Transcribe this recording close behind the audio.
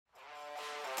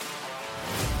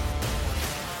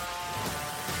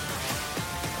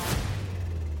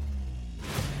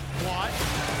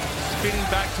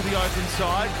to the open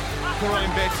side. Karim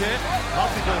Bete.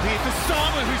 Lovely ball here to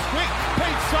Samu, who's quick.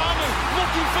 Pete Samu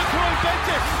looking for Karim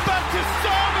Bete. Back to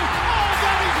Samu. Oh,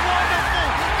 that is wonderful.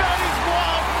 That is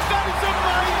wild. That is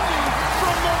amazing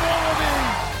from the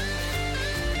Wallabies.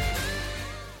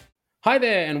 Hi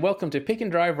there, and welcome to Pick and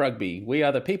Drive Rugby. We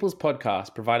are the People's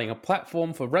Podcast, providing a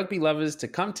platform for rugby lovers to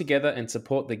come together and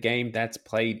support the game that's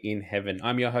played in heaven.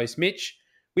 I'm your host, Mitch.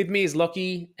 With me is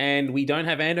Lockie, and we don't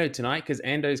have Ando tonight because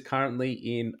Ando's currently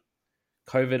in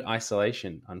COVID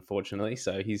isolation, unfortunately.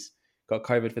 So he's got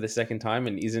COVID for the second time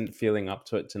and isn't feeling up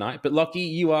to it tonight. But Lockie,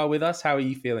 you are with us. How are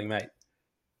you feeling, mate?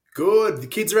 Good. The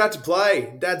kids are out to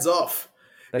play. Dad's off.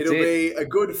 It'll it. be a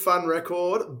good, fun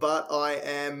record, but I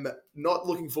am not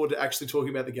looking forward to actually talking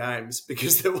about the games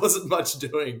because there wasn't much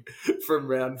doing from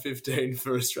round 15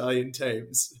 for Australian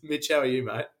teams. Mitch, how are you,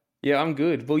 mate? Yeah, I'm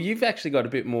good. Well, you've actually got a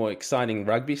bit more exciting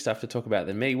rugby stuff to talk about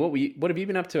than me. What have you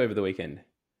been up to over the weekend?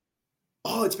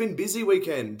 Oh, it's been a busy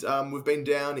weekend. We've been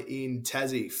down in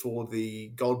Tassie for the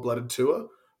Gold-Blooded Tour,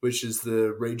 which is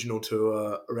the regional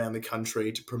tour around the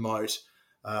country to promote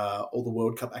all the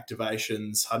World Cup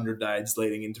activations, 100 days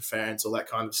leading into France, all that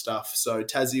kind of stuff. So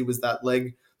Tassie was that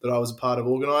leg that I was a part of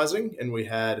organising, and we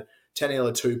had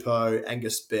Taniela Tupou,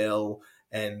 Angus Bell,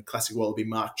 and Classic Wallaby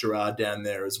Mark Gerard down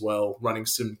there as well, running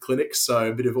some clinics. So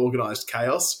a bit of organised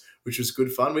chaos, which was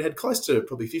good fun. We had close to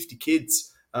probably 50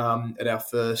 kids at our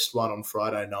first one on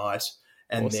Friday night.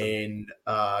 And Awesome. Then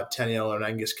Taniela and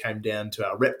Angus came down to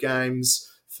our rep games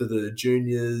for the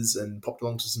juniors and popped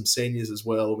along to some seniors as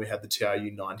well. We had the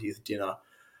TRU 90th dinner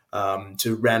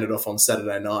to round it off on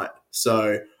Saturday night.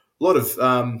 So a lot of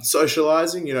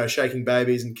socialising, shaking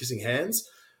babies and kissing hands,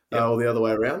 or the other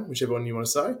way around, whichever one you want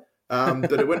to say.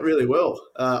 But it went really well,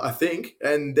 I think.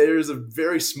 And there is a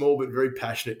very small but very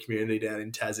passionate community down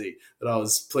in Tassie that I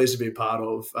was pleased to be a part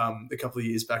of a couple of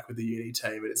years back with the uni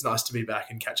team. And it's nice to be back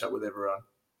and catch up with everyone.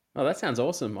 Oh, that sounds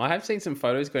awesome. I have seen some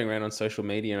photos going around on social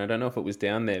media, and I don't know if it was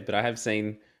down there, but I have seen,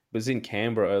 it was in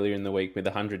Canberra earlier in the week with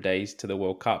 100 days to the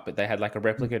World Cup, but they had like a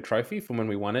replica trophy from when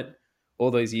we won it all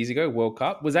those years ago, World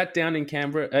Cup. Was that down in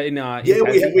Canberra? Yeah,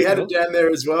 we had it down there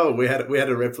as well. We had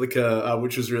a replica,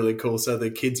 which was really cool. So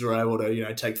the kids were able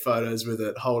to, take photos with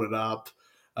it, hold it up,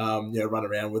 run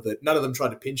around with it. None of them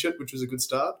tried to pinch it, which was a good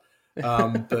start.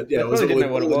 But yeah, it was all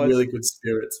in really good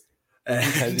spirits.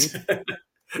 And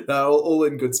no, all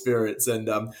in good spirits. And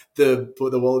the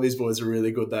Wallabies boys are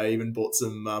really good. They even bought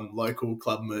some local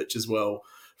club merch as well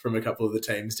from a couple of the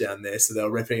teams down there. So they were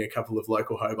repping a couple of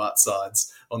local Hobart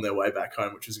sides on their way back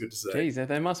home, which was good to see. Geez,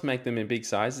 they must make them in big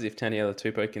sizes if Taniela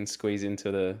Tupou can squeeze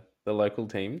into the local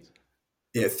teams.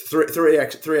 Yeah,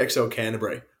 3XL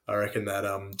Canterbury, I reckon that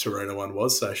Taruna one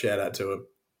was. So shout out to him.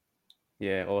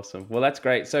 Yeah, awesome. Well, that's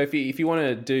great. So if you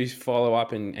want to follow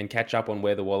up and catch up on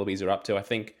where the Wallabies are up to, I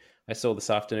think I saw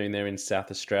this afternoon they're in South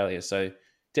Australia. So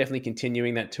definitely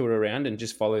continuing that tour around and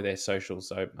just follow their socials.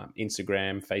 So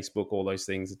Instagram, Facebook, all those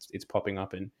things, it's popping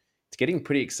up and it's getting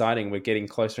pretty exciting. We're getting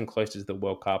closer and closer to the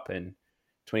World Cup, and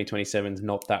 2027 is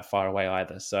not that far away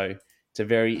either. So it's a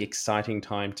very exciting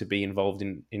time to be involved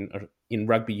in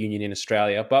rugby union in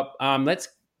Australia. But let's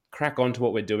crack on to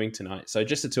what we're doing tonight. So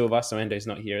just the two of us, so Ando's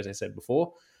not here, as I said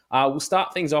before. We'll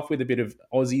start things off with a bit of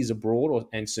Aussies abroad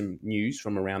and some news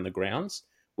from around the grounds.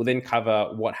 We'll then cover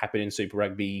what happened in Super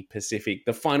Rugby Pacific,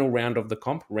 the final round of the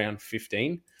comp, round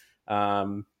 15.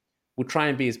 We'll try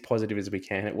and be as positive as we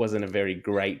can. It wasn't a very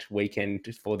great weekend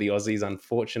for the Aussies,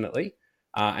 unfortunately.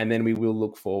 And then we will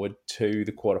look forward to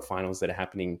the quarterfinals that are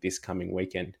happening this coming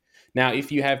weekend. Now,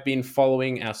 if you have been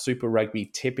following our Super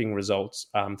Rugby tipping results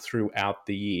throughout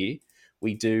the year,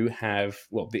 we do have,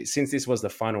 since this was the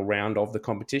final round of the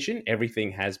competition, everything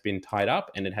has been tied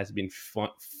up and it has been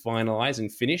finalised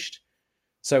and finished.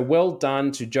 So well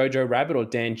done to Jojo Rabbit or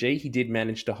Dan G. He did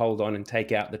manage to hold on and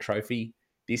take out the trophy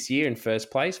this year in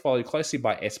first place, followed closely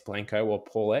by S. Blanco or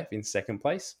Paul F. in second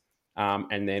place,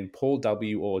 and then Paul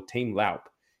W. or Team Laup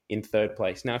in third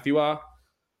place. Now, if you are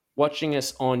watching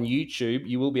us on YouTube,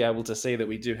 you will be able to see that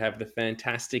we do have the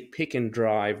fantastic Pick and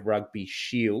Drive Rugby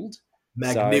Shield.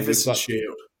 Magnificent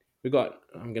shield.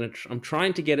 I'm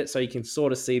trying to get it so you can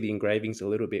sort of see the engravings a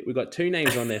little bit. We've got two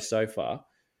names on there so far.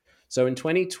 So in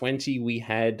 2020, we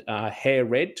had Hair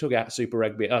Red took out Super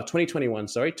Rugby. 2021,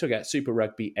 took out Super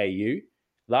Rugby AU.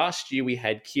 Last year, we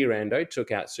had Kirando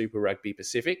took out Super Rugby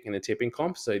Pacific in the tipping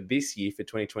comp. So this year for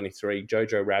 2023,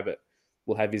 Jojo Rabbit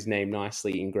will have his name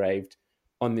nicely engraved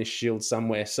on this shield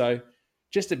somewhere. So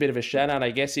just a bit of a shout out,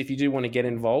 I guess, if you do want to get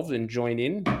involved and join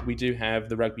in. We do have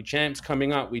the Rugby Champs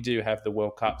coming up. We do have the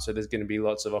World Cup. So there's going to be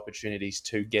lots of opportunities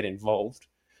to get involved.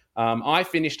 I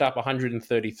finished up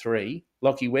 133.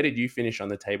 Lockie, where did you finish on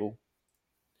the table?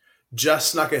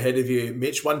 just snuck ahead of you,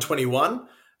 Mitch, 121.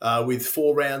 With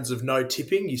 4 rounds of no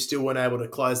tipping, you still weren't able to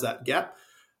close that gap.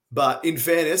 But in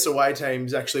fairness, away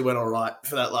teams actually went all right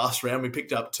for that last round. We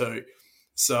picked up 2.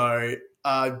 So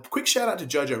quick shout out to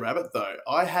Jojo Rabbit, though.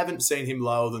 I haven't seen him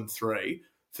lower than 3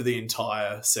 for the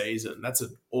entire season. That's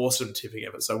an awesome tipping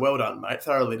effort. So well done, mate.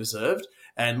 Thoroughly deserved.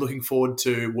 And looking forward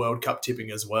to World Cup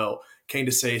tipping as well. Keen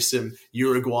to see some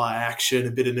Uruguay action,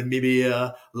 a bit of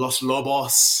Namibia, Los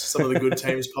Lobos, some of the good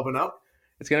teams popping up.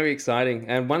 It's going to be exciting.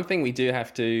 And one thing we do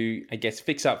have to, I guess,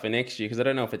 fix up for next year, because I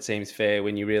don't know if it seems fair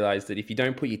when you realise that if you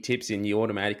don't put your tips in, you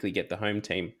automatically get the home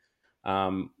team.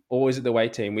 Or is it the away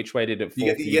team? Which way did it fall?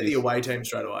 You get the away team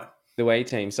straight away. The away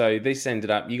team. So this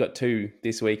ended up, you got 2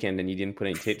 this weekend and you didn't put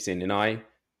any tips in. And I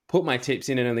put my tips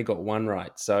in and only got 1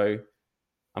 right. So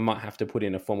I might have to put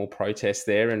in a formal protest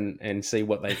there and see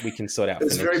what we can sort out.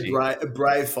 It's a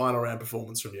brave final round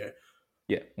performance from you.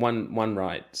 Yeah, one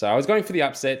right. So I was going for the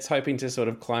upsets, hoping to sort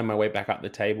of climb my way back up the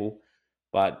table.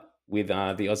 But with the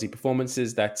Aussie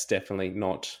performances, that's definitely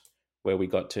not where we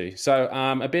got to. So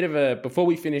before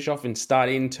we finish off and start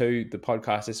into the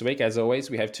podcast this week, as always,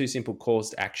 we have 2 simple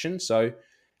calls to action. So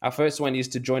our first one is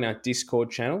to join our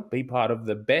Discord channel, be part of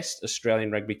the best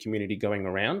Australian rugby community going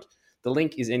around. The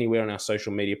link is anywhere on our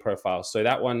social media profiles. So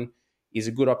that one is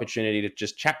a good opportunity to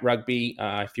just chat rugby.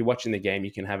 If you're watching the game,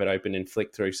 you can have it open and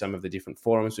flick through some of the different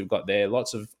forums we've got there.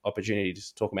 Lots of opportunities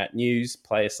to talk about news,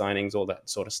 player signings, all that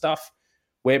sort of stuff.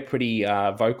 We're pretty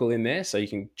vocal in there, so you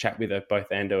can chat with both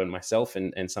Ando and myself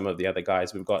and some of the other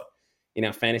guys we've got in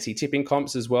our fantasy tipping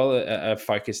comps as well are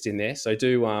focused in there. So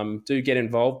do get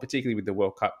involved, particularly with the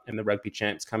World Cup and the Rugby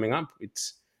Champs coming up.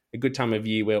 It's a good time of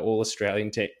year where all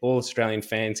Australian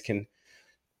fans can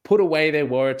put away their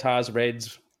Waratahs,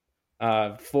 Reds,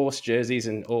 Force jerseys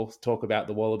and all talk about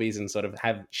the Wallabies and sort of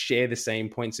share the same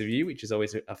points of view, which is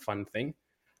always a fun thing.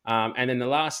 And then the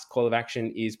last call of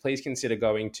action is please consider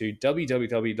going to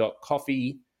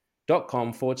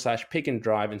www.coffee.com/pick and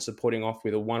drive and supporting off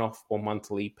with a one-off or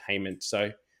monthly payment.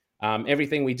 So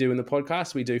everything we do in the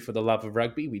podcast, we do for the love of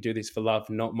rugby. We do this for love,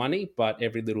 not money, but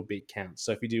every little bit counts.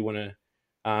 So if you do want to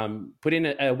put in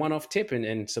a one-off tip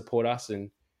and support us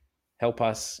and help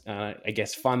us, I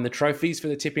guess, fund the trophies for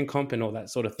the tipping comp and all that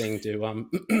sort of thing, do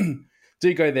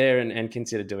go there and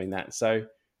consider doing that. So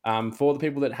for the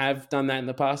people that have done that in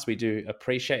the past, we do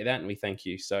appreciate that and we thank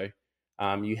you. So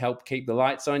you help keep the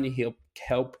lights on, you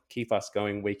help keep us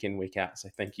going week in, week out. So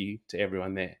thank you to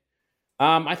everyone there.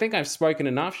 I think I've spoken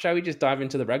enough. Shall we just dive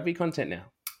into the rugby content now?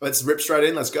 Let's rip straight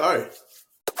in. Let's go.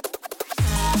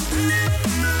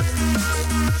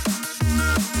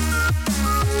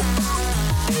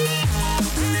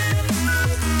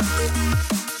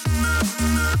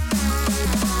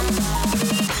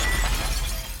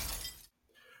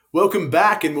 Welcome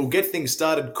back, and we'll get things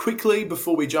started quickly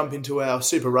before we jump into our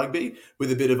Super Rugby with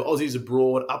a bit of Aussies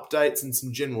abroad updates and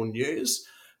some general news,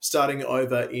 starting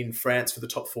over in France for the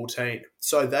top 14.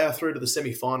 So they are through to the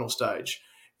semi-final stage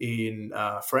in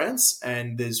France,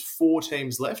 and there's 4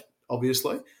 teams left,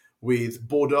 obviously, with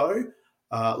Bordeaux,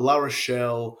 La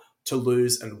Rochelle,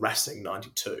 Toulouse, and Racing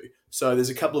 92. So there's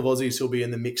a couple of Aussies who'll be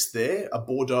in the mix there.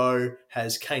 Bordeaux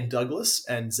has Kane Douglas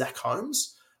and Zach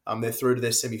Holmes. They're through to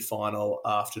their semi-final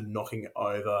after knocking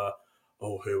over,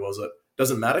 who was it?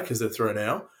 Doesn't matter because they're through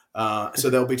now. So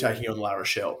they'll be taking on La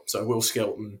Rochelle. So Will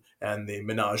Skelton and the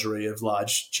menagerie of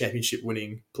large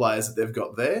championship-winning players that they've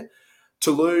got there.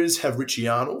 Toulouse have Richie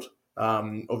Arnold,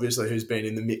 obviously who's been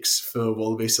in the mix for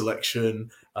Wallaby selection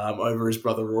over his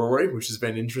brother Rory, which has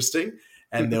been interesting.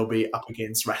 And they'll be up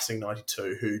against Racing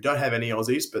 92, who don't have any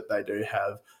Aussies, but they do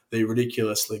have the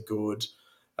ridiculously good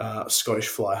Scottish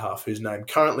fly half whose name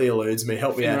currently eludes me.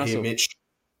 Help me out here, Mitch.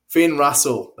 Finn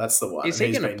Russell, that's the one. Is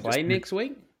he going to play next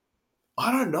week?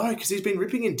 I don't know, because he's been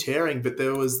ripping and tearing, but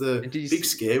there was the big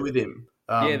scare with him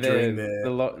during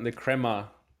the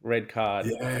Crema red card.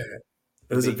 Yeah,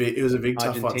 it was a big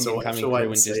tough one, so we'll have to wait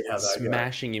and see how that goes.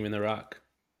 Smashing him in the ruck.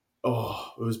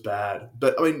 Oh, it was bad.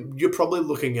 But, I mean, you're probably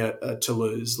looking at a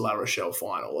Toulouse-La Rochelle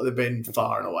final. They've been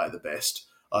far and away the best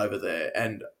over there.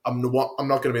 And I'm not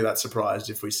going to be that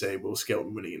surprised if we see Will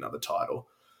Skelton winning another title.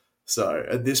 So,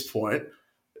 at this point,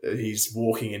 he's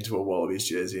walking into a Wallabies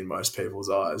jersey in most people's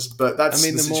eyes. But that's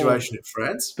the situation in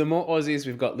France. The more Aussies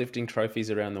we've got lifting trophies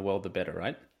around the world, the better,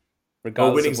 right?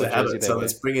 Winning's the habit, so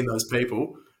let's bring in those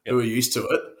people who are used to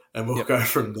it. And we'll go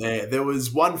from there. There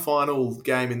was one final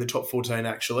game in the top 14,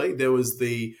 actually. There was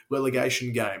the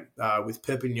relegation game with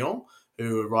Perpignan,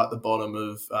 who are right at the bottom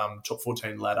of top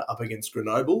 14 ladder, up against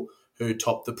Grenoble, who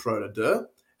topped the Pro de Deux.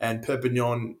 And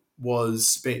Perpignan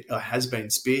has been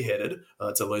spearheaded.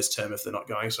 That's a loose term if they're not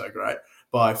going so great.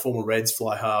 by former Reds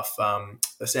fly half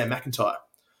Sam McIntyre.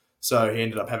 So he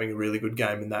ended up having a really good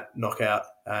game in that knockout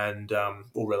and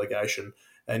or relegation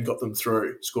and got them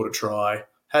through, scored a try,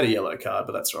 had a yellow card,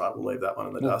 but that's all right. We'll leave that one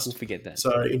in the dust. We'll forget that.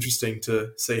 So interesting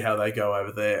to see how they go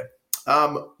over there.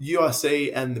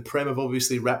 URC and the Prem have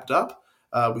obviously wrapped up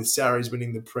with Sarries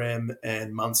winning the Prem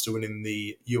and Munster winning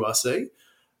the URC.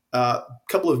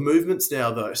 Couple of movements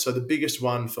now, though. So the biggest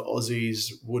one for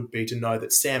Aussies would be to know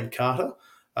that Sam Carter,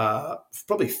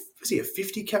 probably, is he a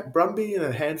 50-cap Brumby and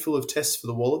a handful of tests for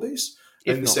the Wallabies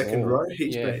in the second row?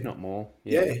 If not more.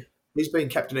 Yeah, he's been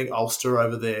captaining Ulster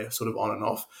over there, sort of on and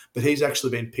off. But he's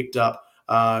actually been picked up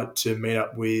to meet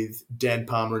up with Dan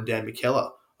Palmer and Dan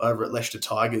McKellar over at Leicester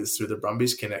Tigers through the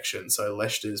Brumbies connection. So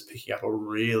Leicester's picking up a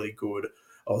really good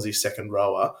Aussie second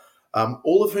rower.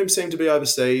 All of whom seem to be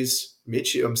overseas.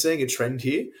 Mitch, I'm seeing a trend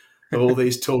here of all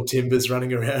these tall timbers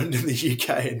running around in the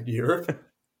UK and Europe.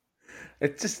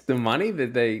 It's just the money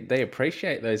that they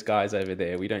appreciate those guys over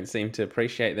there. We don't seem to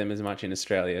appreciate them as much in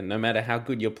Australia. No matter how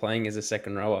good you're playing as a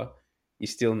second rower, you're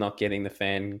still not getting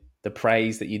the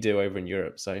praise that you do over in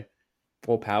Europe. So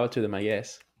all power to them, I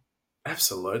guess.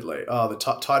 Absolutely. Oh, the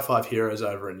Tie 5 heroes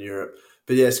over in Europe.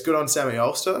 But yes, good on Sammy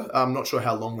Ulster. I'm not sure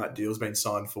how long that deal's been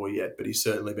signed for yet, but he's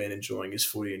certainly been enjoying his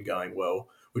footy and going well,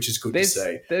 which is good to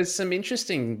see. There's some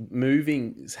interesting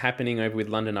moving happening over with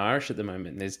London Irish at the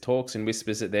moment. There's talks and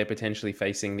whispers that they're potentially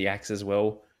facing the axe as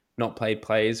well. Not played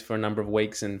players for a number of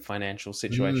weeks and financial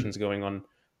situations going on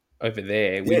over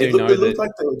there. It looked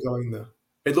like they were going there.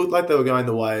 It looked like they were going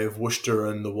the way of Worcester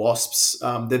and the Wasps.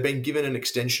 They've been given an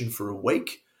extension for a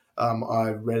week. I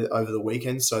read it over the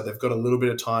weekend, so they've got a little bit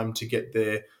of time to get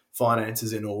their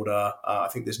finances in order. I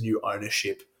think there's new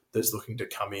ownership that's looking to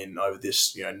come in over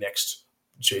this, next.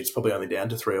 It's probably only down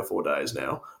to 3 or 4 days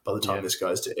now by the time this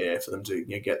goes to air for them to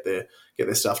get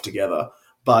their stuff together.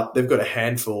 But they've got a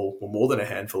handful, or more than a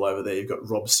handful over there. You've got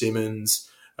Rob Simmons.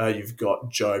 You've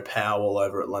got Joe Powell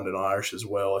over at London Irish as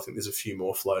well. I think there's a few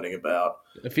more floating about.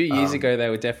 A few years ago, they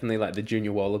were definitely like the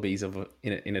junior Wallabies in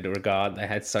a regard. They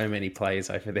had so many players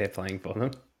over there playing for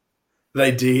them. They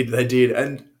did.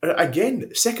 And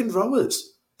again, second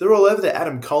rowers. They're all over there.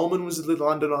 Adam Coleman was with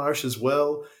London Irish as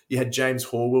well. You had James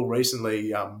Horwell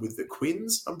recently with the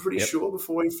Quins, I'm pretty sure,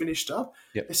 before he finished up.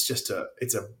 Yep.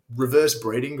 It's a reverse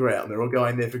breeding ground. They're all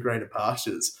going there for greener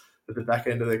pastures at the back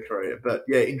end of their career. But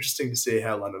yeah, interesting to see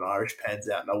how London Irish pans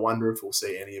out. And I wonder if we'll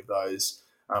see any of those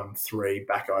three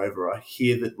back over. I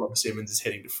hear that Rob Simmons is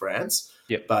heading to France,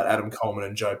 but Adam Coleman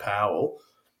and Joe Powell,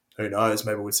 who knows,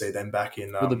 maybe we'll see them back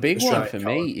in the big Australian one for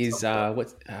me is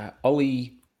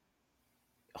Ollie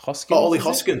Hoskins. Ollie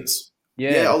Hoskins.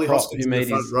 Yeah, Ollie Hoskins in the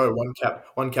front row, one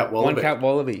cap Wallaby. One cap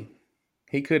Wallaby.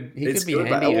 He could be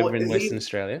handy over in Western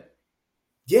Australia.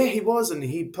 Yeah, he was, and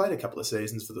he played a couple of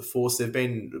seasons for the Force. There have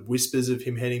been whispers of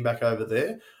him heading back over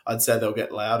there. I'd say they'll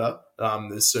get louder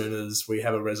as soon as we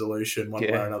have a resolution one way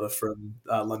or another from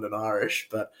London Irish.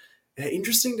 But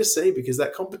interesting to see, because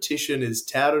that competition is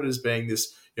touted as being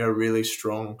this really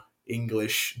strong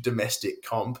English domestic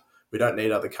comp. We don't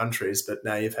need other countries, but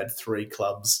now you've had 3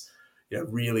 clubs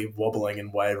really wobbling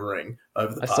and wavering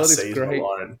over the past season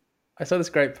alone. I saw this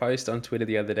great post on Twitter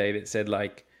the other day that said,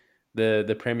 like,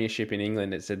 the Premiership in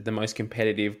England, it said the most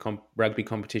competitive rugby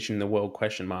competition in the world, ?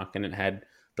 And it had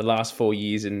the last 4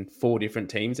 years and 4 different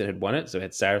teams that had won it. So we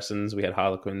had Saracens, we had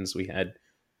Harlequins, we had,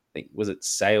 I think, was it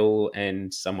Sale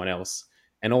and someone else?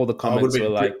 And all the comments were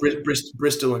like...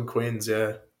 Bristol and Quins,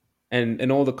 yeah.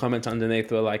 And all the comments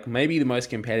underneath were like, maybe the most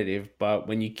competitive, but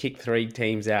when you kick 3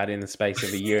 teams out in the space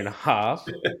of a year and a half,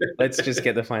 let's just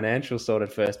get the financials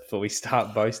sorted first before we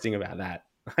start boasting about that.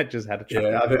 I just had to try.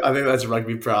 Yeah, I think that's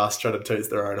rugby brass trying to toot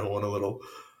their own horn a little.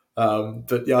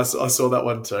 But yeah, I saw that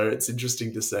one too. It's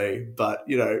interesting to see. But,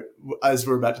 as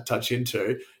we're about to touch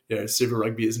into, Super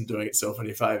Rugby isn't doing itself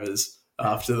any favours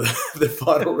after the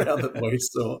final round that we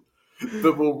saw.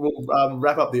 But we'll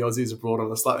wrap up the Aussies abroad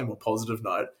on a slightly more positive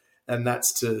note. And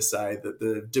that's to say that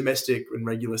the domestic and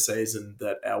regular season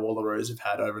that our Wallaroos have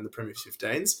had over in the Premier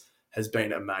 15s has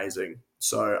been amazing.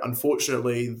 So,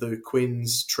 unfortunately, the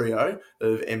Quins trio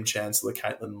of M. Chancellor,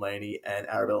 Caitlin Leaney and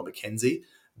Arabella McKenzie,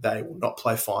 they will not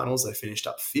play finals. They finished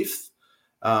up 5th.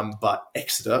 But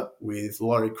Exeter, with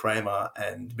Laurie Kramer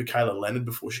and Michaela Leonard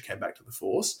before she came back to the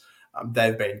Force,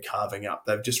 they've been carving up.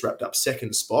 They've just wrapped up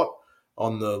 2nd spot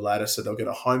on the ladder, so they'll get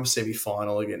a home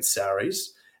semi-final against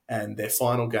Sarries. And their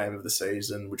final game of the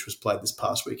season, which was played this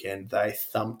past weekend, they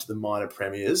thumped the minor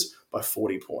premiers by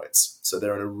 40 points. So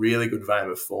they're in a really good vein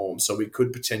of form. So we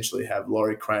could potentially have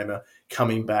Laurie Kramer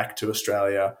coming back to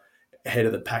Australia ahead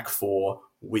of the Pac 4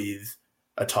 with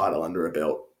a title under her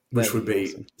belt, which would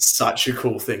be such a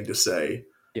cool thing to see.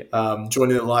 Yeah.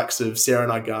 Joining the likes of Sarah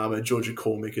Nagama, Georgia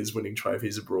Cormicker's winning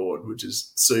trophies abroad, which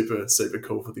is super, super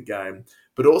cool for the game.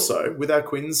 But also, with our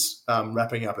Quins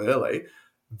wrapping up early,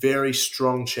 very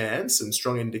strong chance and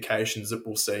strong indications that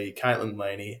we'll see Caitlin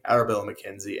Laney, Arabella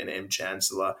McKenzie and M.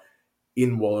 Chancellor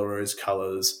in Wallaroos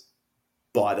colours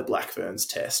by the Black Ferns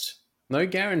test. No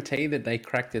guarantee that they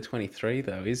crack the 23,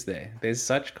 though, is there? There's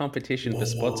such competition for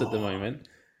spots at the moment.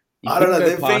 You I don't couldn't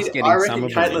know. go past getting I some reckon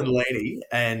of them Caitlin in. Laney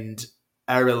and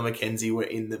Arabella McKenzie were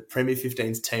in the Premier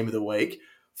 15's Team of the Week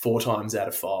 4 times out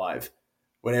of 5.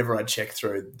 Whenever I check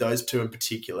through, those two in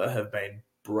particular have been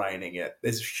braining it.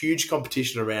 There's huge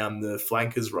competition around the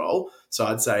flankers role, so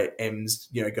I'd say M's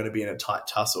going to be in a tight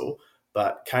tussle.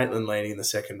 But Caitlin Laney in the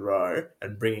second row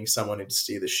and bringing someone in to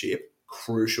steer the ship,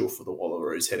 crucial for the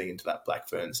Wallaroos heading into that Black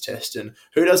Ferns test. And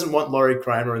who doesn't want Laurie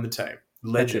Kramer in the team?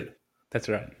 Legend. That's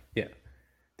right. Yeah,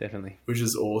 definitely. Which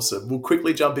is awesome. We'll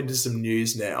quickly jump into some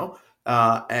news now.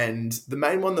 And the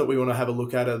main one that we want to have a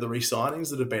look at are the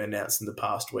re-signings that have been announced in the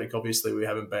past week. Obviously, we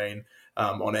haven't been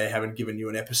on air, haven't given you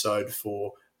an episode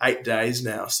for 8 days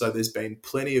now. So there's been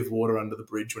plenty of water under the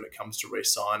bridge when it comes to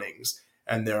re-signings.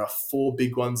 And there are 4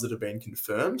 big ones that have been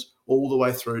confirmed all the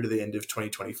way through to the end of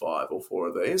 2025, all 4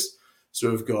 of these. So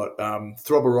we've got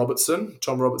Throbber Robertson,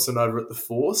 Tom Robertson over at the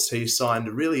Force. He signed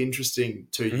a really interesting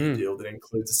 2-year deal that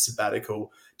includes a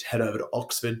sabbatical to head over to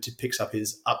Oxford to pick up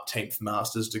his upteenth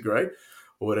master's degree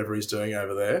or whatever he's doing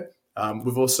over there.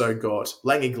 We've also got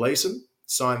Lange Gleeson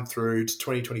signed through to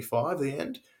 2025, the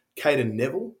end. Caden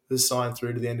Neville has signed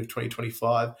through to the end of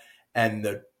 2025. And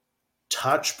the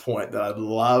touch point that I'd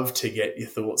love to get your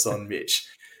thoughts on, Mitch,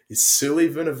 is Suli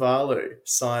Vunivalu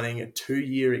signing a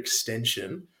 2-year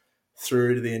extension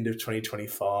through to the end of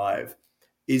 2025.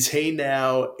 Is he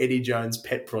now Eddie Jones'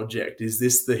 pet project? Is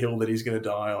this the hill that he's going to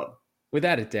die on?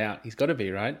 Without a doubt, he's got to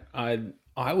be, right?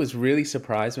 I was really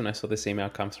surprised when I saw this email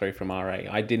come through from RA.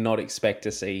 I did not expect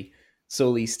to see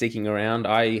Sully sticking around.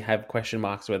 I have question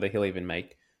marks whether he'll even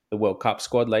make the World Cup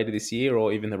squad later this year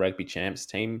or even the Rugby Champs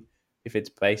team if it's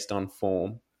based on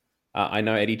form. I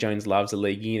know Eddie Jones loves a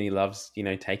leaguey and he loves,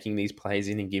 taking these players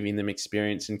in and giving them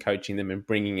experience and coaching them and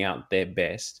bringing out their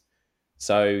best.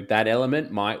 So that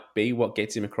element might be what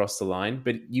gets him across the line,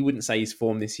 but you wouldn't say his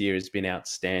form this year has been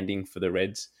outstanding for the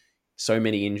Reds. So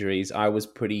many injuries. I was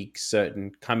pretty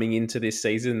certain coming into this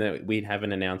season that we'd have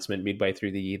an announcement midway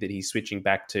through the year that he's switching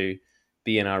back to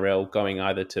the NRL, going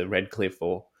either to Redcliffe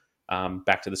or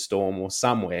back to the Storm or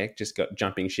somewhere, just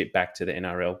jumping ship back to the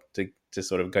NRL to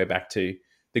sort of go back to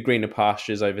the greener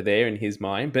pastures over there in his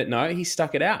mind. But no, he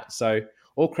stuck it out. So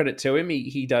all credit to him.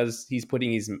 He's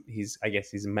putting his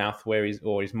mouth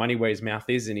his money where his mouth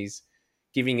is, and he's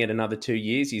giving it another 2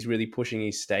 years. He's really pushing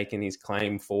his stake and his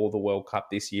claim for the World Cup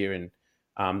this year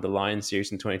and the Lions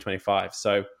series in 2025.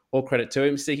 So all credit to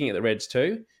him. Sticking at the Reds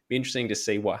too. Be interesting to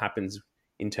see what happens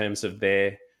in terms of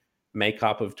their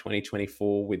makeup of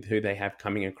 2024 with who they have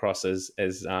coming across as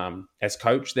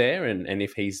coach there, and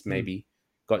if he's maybe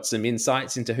got some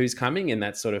insights into who's coming, and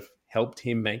that sort of helped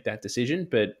him make that decision.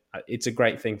 But it's a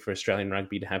great thing for Australian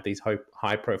rugby to have these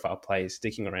high-profile players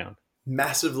sticking around.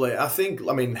 Massively. Having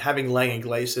Lang and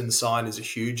Gleeson signed is a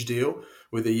huge deal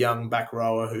with a young back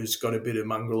rower who's got a bit of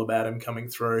mongrel about him coming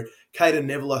through. Caden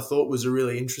Neville, I thought, was a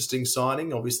really interesting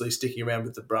signing, obviously sticking around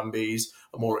with the Brumbies,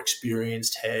 a more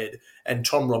experienced head, and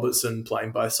Tom Robertson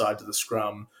playing both sides of the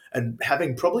scrum and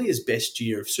having probably his best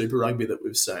year of Super Rugby that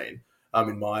we've seen.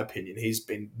 In my opinion, he's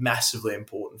been massively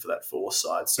important for that Force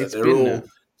side. So they're all, to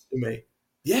me,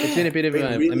 it's been a bit of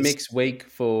a mixed week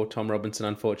for Tom Robinson,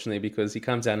 unfortunately, because he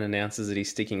comes out and announces that he's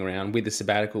sticking around with the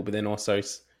sabbatical, but then also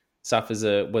suffers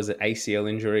was it ACL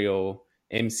injury or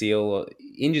MCL, or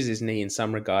injures his knee in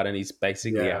some regard, and he's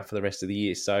basically out for the rest of the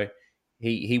year. So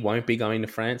he won't be going to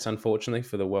France, unfortunately,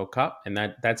 for the World Cup, and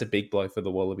that's a big blow for the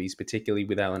Wallabies, particularly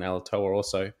with Alan Alatoa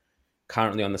also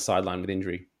currently on the sideline with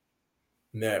injury.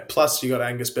 Yeah. Plus, you got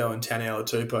Angus Bell and Tani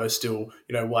Alatupo still,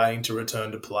 waiting to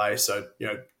return to play. So,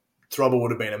 Throbber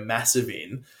would have been a massive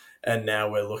in. And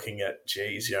now we're looking at,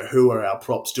 who are our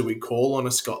props? Do we call on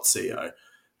a Scott CEO?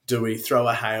 Do we throw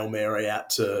a Hail Mary out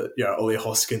to, Ollie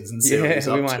Hoskins and see what he's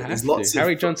up to? We might have to.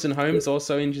 Harry Johnson-Holmes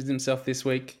also injured himself this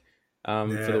week for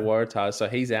the Waratahs, so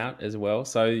he's out as well.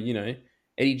 So,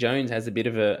 Eddie Jones has a bit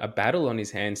of a battle on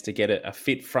his hands to get a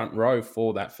fit front row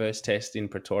for that first test in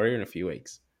Pretoria in a few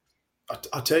weeks.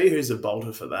 I'll tell you who's a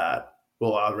bolter for that.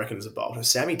 Well, I reckon it's a bolter.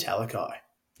 Sammy Talakai.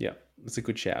 Yeah, that's a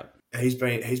good shout. He's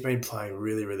been playing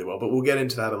really, really well, but we'll get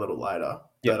into that a little later.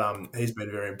 Yep. But he's been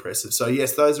very impressive. So,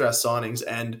 yes, those are our signings,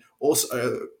 and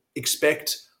also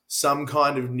expect some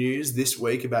kind of news this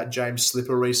week about James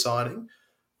Slipper re-signing.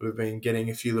 We've been getting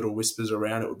a few little whispers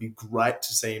around. It would be great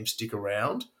to see him stick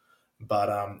around, but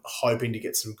hoping to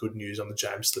get some good news on the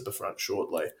James Slipper front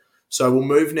shortly. So we'll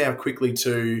move now quickly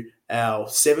to our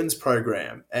Sevens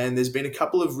program. And there's been a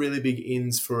couple of really big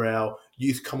ins for our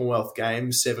Youth Commonwealth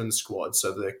Games Sevens squad.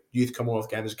 So the Youth Commonwealth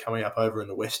Games are coming up over in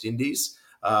the West Indies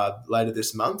later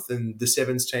this month. And the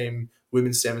Sevens team,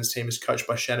 women's Sevens team, is coached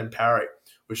by Shannon Parry,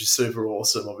 which is super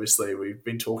awesome. Obviously, we've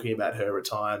been talking about her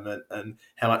retirement and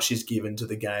how much she's given to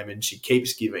the game, and she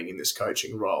keeps giving in this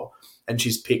coaching role. And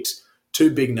she's picked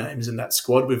two big names in that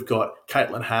squad. We've got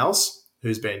Caitlin House,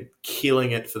 who's been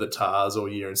killing it for the Tars all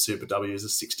year in Super W as a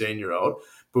 16-year-old.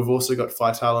 But we've also got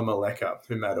Faitala Maleka,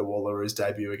 who made a Wallaroos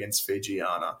debut against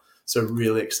Fijiana. So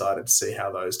really excited to see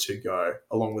how those two go,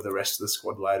 along with the rest of the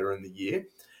squad later in the year.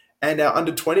 And our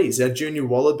under-20s, our junior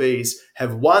Wallabies,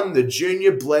 have won the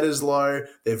Junior Bledisloe.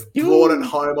 They've brought it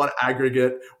home on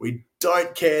aggregate. We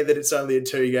don't care that it's only a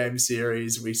 2-game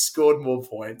series. We scored more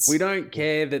points. We don't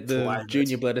care that the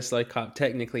Junior Bledisloe Cup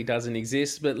technically doesn't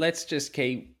exist, but let's just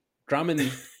keep drumming,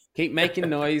 keep making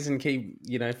noise and keep,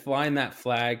 flying that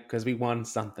flag because we won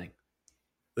something.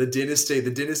 The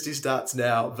dynasty starts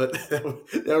now, but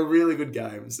they were really good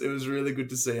games. It was really good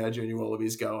to see our junior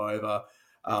Wallabies go over.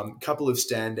 Couple of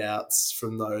standouts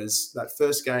from that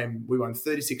first game. We won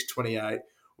 36-28.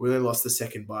 We only lost the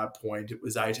second by a point. It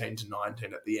was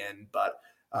 18-19 at the end, but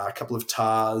a couple of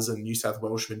Tars and New South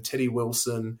Welshman, Teddy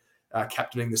Wilson,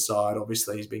 captaining the side.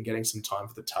 Obviously, he's been getting some time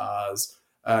for the Tars.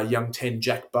 Young 10,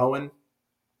 Jack Bowen,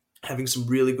 having some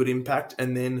really good impact.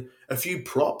 And then a few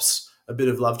props. A bit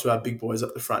of love to our big boys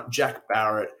up the front. Jack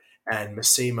Barrett and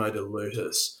Massimo De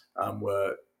Lutis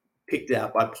were picked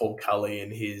out by Paul Cully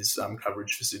in his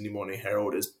coverage for Sydney Morning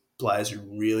Herald as players who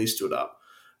really stood up,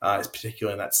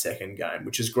 particularly in that second game,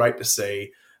 which is great to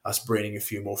see us breeding a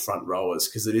few more front rowers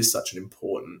because it is such an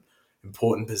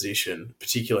important position,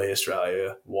 particularly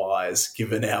Australia-wise,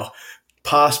 given our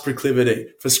past proclivity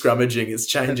for scrummaging. It's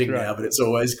changing now, but it's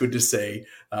always good to see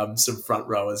some front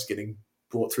rowers getting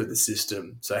brought through the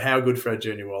system. So how good for our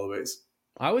junior Wallabies?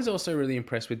 I was also really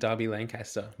impressed with Darby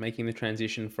Lancaster making the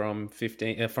transition from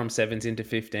sevens into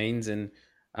 15s, and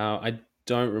I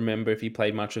don't remember if he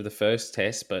played much of the first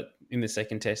test, but in the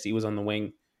second test he was on the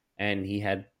wing and he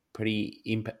had pretty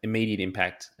immediate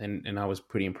impact, and I was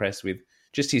pretty impressed with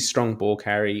just his strong ball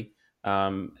carry,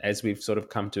 as we've sort of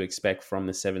come to expect from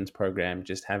the sevens program,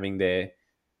 just having their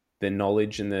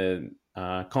knowledge and the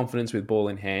confidence with ball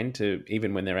in hand to,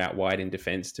 even when they're out wide in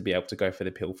defence, to be able to go for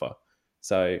the pilfer.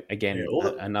 So again,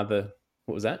 another,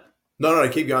 what was that? No,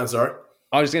 keep going. Sorry.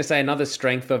 I was going to say another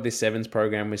strength of this sevens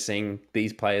program was seeing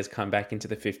these players come back into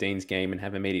the 15s game and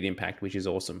have immediate impact, which is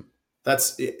awesome.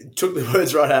 It took the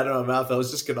words right out of my mouth. I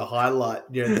was just going to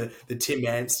highlight, the Tim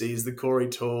Anstey's, the Corey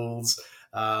Tools,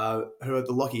 who are the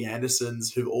Lockie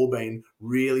Andersons, who've all been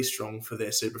really strong for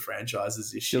their super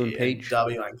franchises this year. And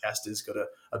Darby Lancaster's got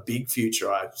a big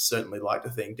future, I certainly like to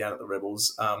think, down at the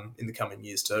Rebels in the coming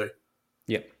years too.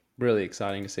 Yep, really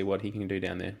exciting to see what he can do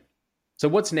down there. So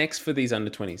what's next for these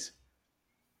under-20s?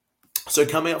 So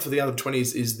coming up for the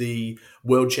under-20s is the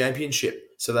World Championship.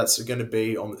 So that's going to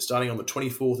be starting on the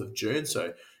 24th of June,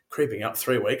 so creeping up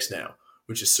 3 weeks now,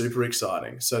 which is super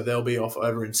exciting. So they'll be off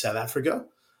over in South Africa,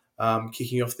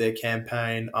 kicking off their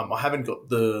campaign. I haven't got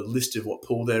the list of what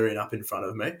pool they're in up in front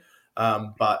of me,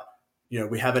 but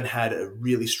we haven't had a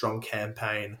really strong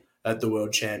campaign at the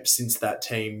World Champs since that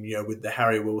team, with the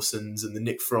Harry Wilsons and the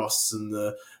Nick Frosts and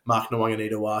the Mark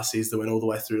Nwanganita Aussies that went all the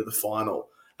way through to the final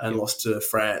and lost to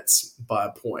France by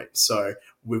a point. So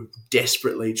we're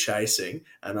desperately chasing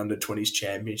an under-20s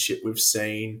championship. We've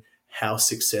seen how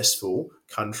successful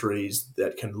countries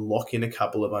that can lock in a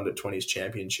couple of under-20s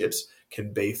championships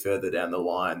can be further down the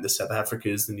line. The South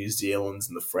Africas, the New Zealands,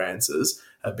 and the Frances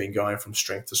have been going from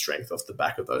strength to strength off the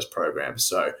back of those programs.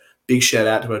 So big shout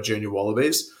out to our junior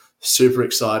Wallabies. Super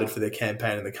excited for their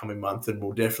campaign in the coming month, and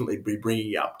we'll definitely be bringing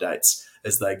you updates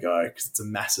as they go because it's a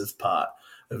massive part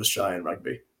of Australian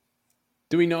rugby.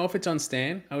 Do we know if it's on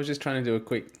Stan? I was just trying to do a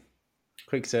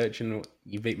quick search and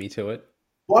you beat me to it.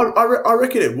 Well, I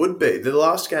reckon it would be. The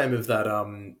last game of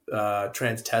that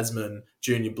Trans-Tasman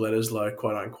Junior Bledisloe,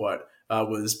 quote unquote,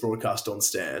 was broadcast on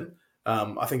Stan.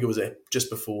 I think it was just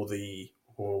before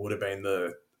would have been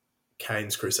the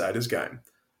Canes Crusaders game,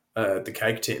 the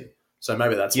Cake Tin. So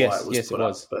maybe that's why it was put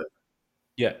up. But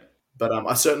yeah. But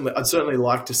I'd certainly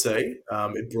like to see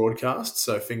it broadcast.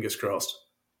 So fingers crossed.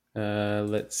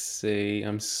 Let's see.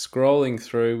 I'm scrolling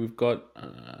through. We've got.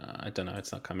 I don't know.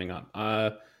 It's not coming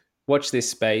up. Watch this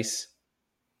space.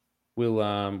 We'll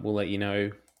let you know.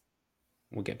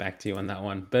 We'll get back to you on that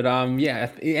one. But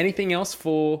yeah. Anything else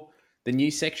for the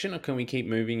news section, or can we keep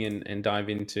moving and dive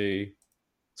into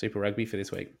Super Rugby for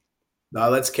this week? No,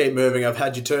 let's keep moving. I've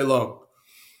had you too long.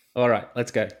 All right,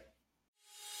 let's go.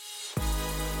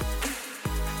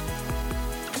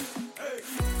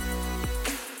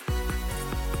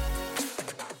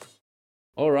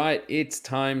 All right, it's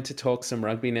time to talk some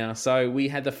rugby now. So we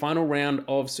had the final round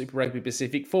of Super Rugby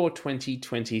Pacific for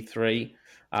 2023,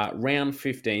 round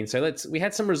 15. So we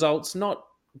had some results not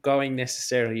going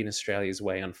necessarily in Australia's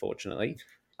way, unfortunately.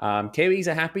 Kiwis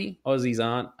are happy, Aussies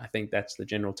aren't. I think that's the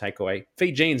general takeaway.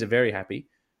 Fijians are very happy,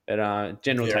 but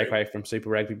general takeaway from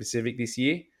Super Rugby Pacific this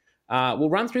year.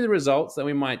 We'll run through the results, then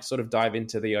we might sort of dive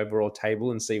into the overall table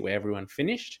and see where everyone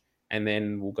finished, and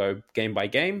then we'll go game by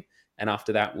game. And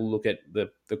after that, we'll look at the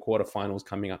quarterfinals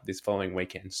coming up this following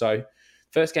weekend. So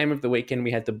first game of the weekend,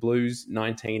 we had the Blues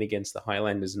 19 against the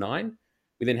Highlanders 9.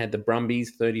 We then had the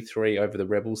Brumbies 33 over the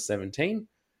Rebels 17.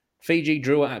 Fiji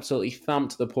Drua absolutely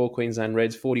thumped the poor Queensland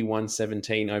Reds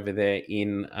 41-17 over there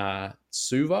in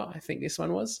Suva, I think this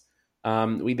one was.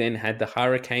 We then had the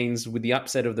Hurricanes with the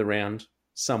upset of the round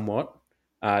somewhat,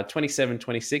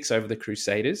 27-26 over the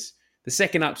Crusaders. The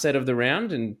second upset of the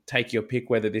round, and take your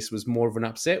pick whether this was more of an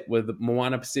upset, were the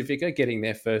Moana Pacifica getting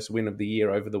their first win of the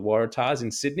year over the Waratahs in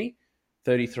Sydney,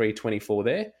 33-24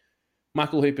 there.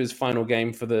 Michael Hooper's final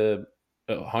game for the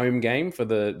home game for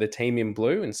the team in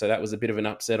blue, and so that was a bit of an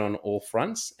upset on all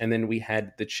fronts. And then we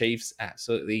had the Chiefs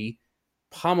absolutely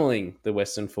pummeling the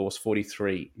Western Force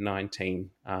 43-19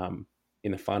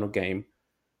 in the final game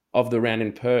of the round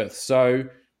in Perth. So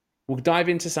we'll dive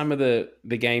into some of the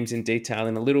games in detail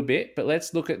in a little bit, but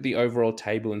let's look at the overall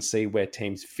table and see where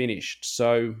teams finished.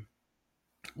 So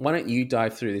why don't you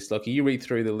dive through this, Lockie? You read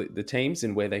through the teams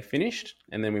and where they finished,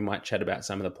 and then we might chat about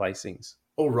some of the placings.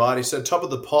 Alrighty, so top of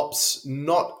the pops,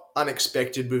 not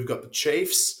unexpected, we've got the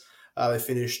Chiefs. They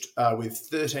finished with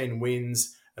 13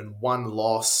 wins and 1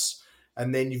 loss.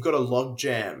 And then you've got a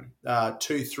logjam.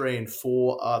 2, 3, and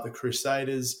 4 are the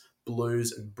Crusaders,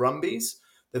 Blues, and Brumbies.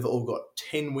 They've all got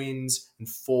 10 wins and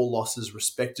 4 losses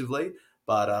respectively,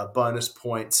 but bonus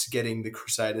points getting the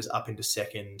Crusaders up into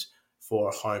second for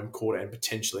a home quarter and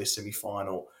potentially a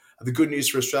semi-final. The good news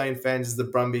for Australian fans is the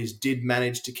Brumbies did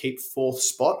manage to keep 4th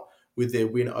spot with their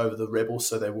win over the Rebels,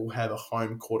 so they will have a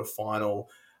home quarter final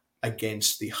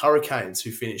against the Hurricanes,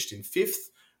 who finished in 5th,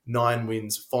 9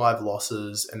 wins, 5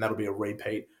 losses, and that'll be a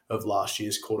repeat of last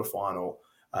year's quarterfinal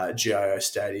at GIO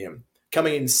Stadium.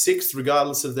 Coming in 6th,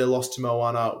 regardless of their loss to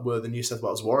Moana, were the New South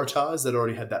Wales Waratahs that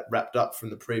already had that wrapped up from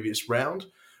the previous round,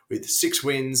 with 6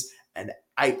 wins and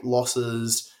 8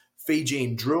 losses. Fiji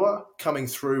and Drua coming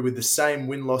through with the same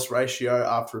win-loss ratio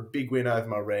after a big win over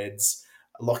my Reds,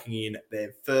 locking in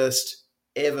their first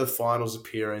ever finals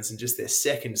appearance in just their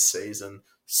second season.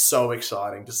 So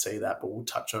exciting to see that, but we'll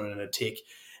touch on it in a tick.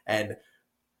 And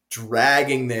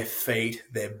dragging their feet,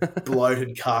 their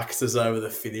bloated carcasses over the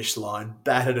finish line,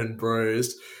 battered and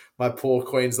bruised. My poor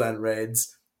Queensland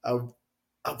Reds, a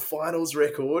finals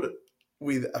record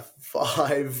with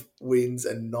 5 wins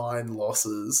and 9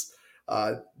 losses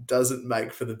doesn't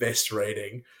make for the best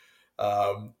reading.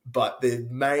 But the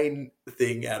main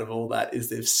thing out of all that is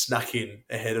they've snuck in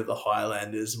ahead of the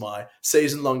Highlanders. My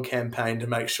season-long campaign to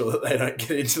make sure that they don't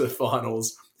get into the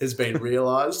finals has been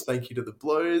realised. Thank you to the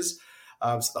Blues.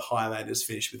 So the Highlanders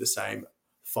finished with the same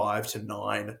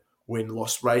 5-9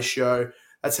 win-loss ratio.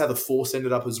 That's how the Force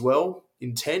ended up as well,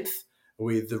 in 10th,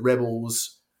 with the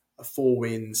Rebels 4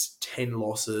 wins, 10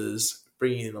 losses,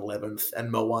 bringing in 11th,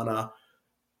 and Moana,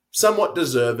 somewhat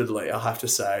deservedly, I have to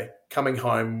say, coming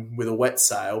home with a wet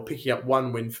sail, picking up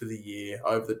 1 win for the year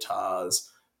over the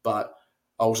Tars, but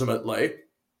ultimately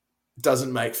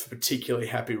doesn't make for particularly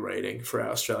happy reading for our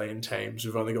Australian teams.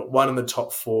 We've only got 1 in the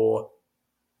top 4,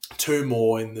 2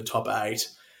 more in the top 8,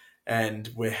 and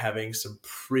we're having some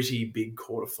pretty big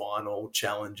quarterfinal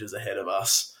challenges ahead of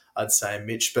us, I'd say,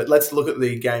 Mitch. But let's look at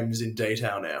the games in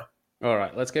detail now. All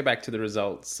right, let's go back to the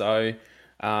results. So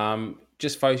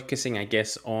just focusing, I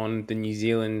guess, on the New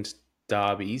Zealand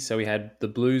derby. So we had the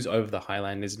Blues over the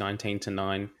Highlanders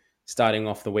 19-9, starting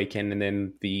off the weekend, and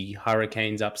then the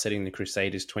Hurricanes upsetting the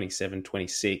Crusaders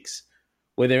 27-26.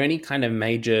 Were there any kind of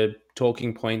major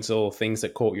talking points or things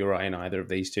that caught your eye in either of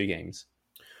these 2 games?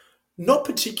 Not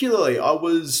particularly. I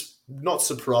was not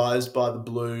surprised by the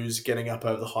Blues getting up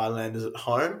over the Highlanders at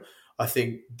home. I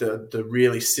think the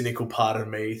really cynical part of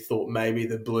me thought maybe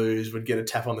the Blues would get a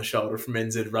tap on the shoulder from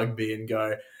NZ Rugby and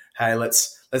go, hey,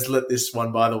 let's let this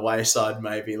one by the wayside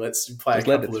maybe. Let's play a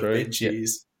couple of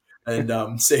benchies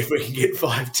and see if we can get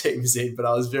 5 teams in. But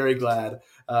I was very glad,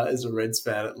 as a Reds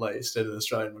fan at least, and an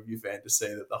Australian rugby fan, to see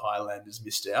that the Highlanders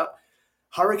missed out.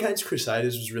 Hurricanes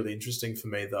Crusaders was really interesting for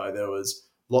me, though. There was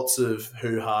lots of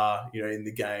hoo-ha, in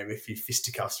the game, a few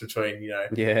fisticuffs between,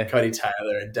 Yeah. Cody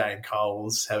Taylor and Dane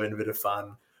Coles having a bit of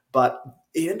fun. But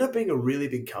it ended up being a really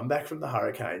big comeback from the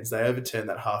Hurricanes. They overturned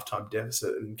that halftime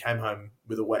deficit and came home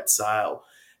with a wet sail.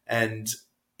 And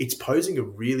it's posing a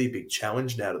really big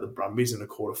challenge now to the Brumbies in a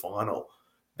quarterfinal.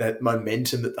 That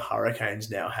momentum that the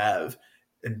Hurricanes now have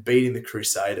and beating the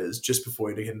Crusaders just before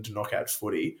you get into knockout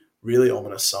footy, really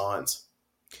ominous signs.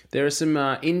 There are some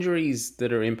injuries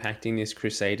that are impacting this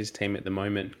Crusaders team at the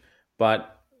moment,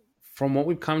 but from what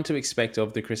we've come to expect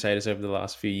of the Crusaders over the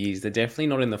last few years, they're definitely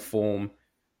not in the form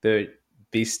that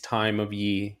this time of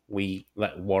year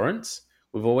warrants.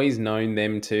 We've always known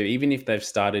them to, even if they've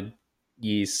started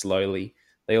years slowly,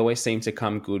 they always seem to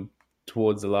come good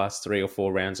towards the last 3 or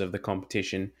 4 rounds of the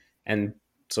competition and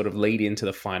sort of lead into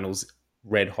the finals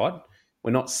red hot.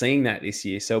 We're not seeing that this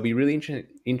year, so it'll be really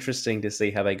interesting to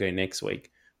see how they go next week.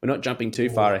 We're not jumping too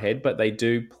far ahead, but they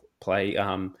do play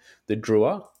the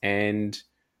Drua, and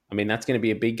I mean that's going to be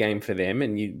a big game for them,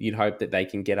 and you'd hope that they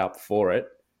can get up for it.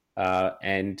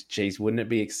 And geez, wouldn't it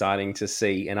be exciting to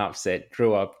see an upset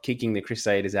Drua kicking the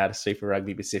Crusaders out of Super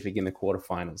Rugby Pacific in the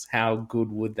quarterfinals? How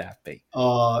good would that be?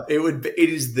 It would be. It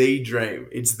is the dream.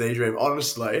 It's the dream.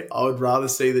 Honestly, I would rather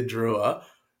see the Drua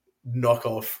knock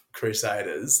off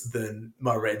Crusaders than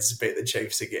my Reds beat the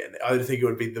Chiefs again. I think it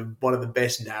would be one of the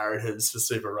best narratives for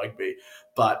Super Rugby,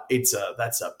 but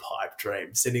that's a pipe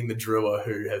dream. Sending the Drua,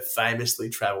 who have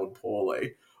famously travelled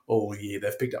poorly all year,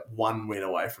 they've picked up 1 win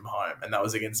away from home, and that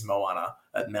was against Moana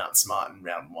at Mount Smart in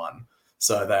round 1.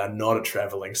 So they are not a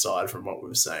travelling side from what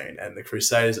we've seen. And the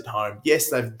Crusaders at home, yes,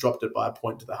 they've dropped it by a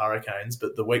point to the Hurricanes,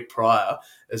 but the week prior,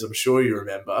 as I'm sure you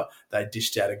remember, they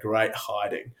dished out a great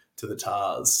hiding to the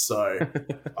Tars. So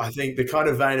I think the kind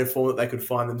of vein of form that they could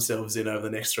find themselves in over the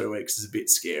next 3 weeks is a bit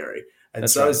scary. And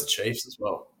that's so is the Chiefs as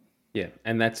well. Yeah,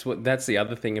 and that's the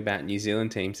other thing about New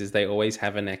Zealand teams is they always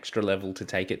have an extra level to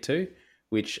take it to,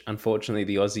 which unfortunately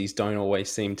the Aussies don't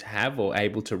always seem to have or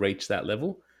able to reach that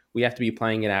level. We have to be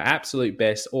playing at our absolute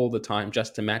best all the time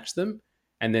just to match them.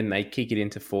 And then they kick it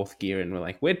into 4th gear and we're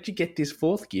like, where did you get this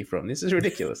 4th gear from? This is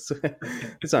ridiculous.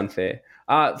 It's unfair.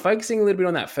 Focusing a little bit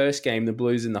on that first game, the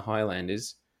Blues and the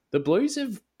Highlanders. The Blues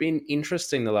have been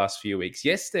interesting the last few weeks.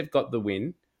 Yes, they've got the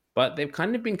win, but they've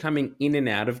kind of been coming in and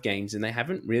out of games and they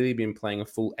haven't really been playing a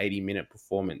full 80-minute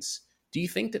performance. Do you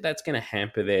think that that's going to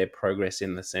hamper their progress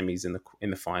in the semis and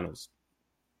in the finals?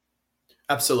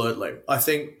 Absolutely. I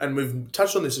think, and we've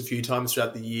touched on this a few times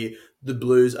throughout the year, the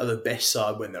Blues are the best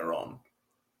side when they're on,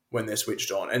 when they're switched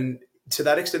on. And to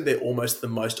that extent, they're almost the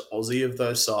most Aussie of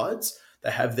those sides.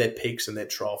 They have their peaks and their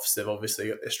troughs. They've obviously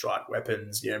got their strike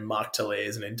weapons. Mark Talley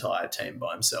is an entire team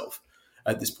by himself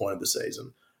at this point of the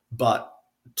season. But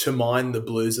to mine, the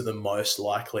Blues are the most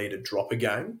likely to drop a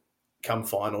game come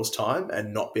finals time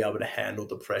and not be able to handle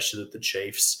the pressure that the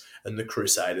Chiefs and the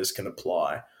Crusaders can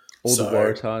apply. The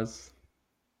Waratahs.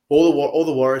 All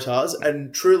the Waratahs.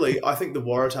 And truly, I think the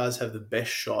Waratahs have the best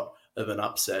shot of an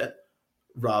upset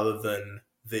rather than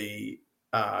the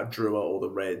Drua or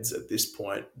the Reds at this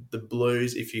point. The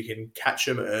Blues, if you can catch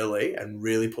them early and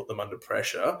really put them under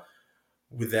pressure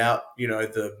without,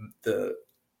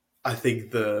 I think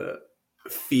the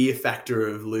fear factor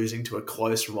of losing to a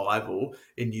close rival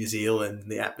in New Zealand,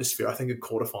 the atmosphere, I think a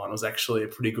quarterfinal is actually a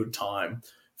pretty good time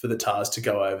for the Tars to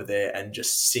go over there and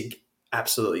just sink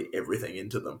absolutely everything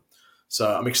into them.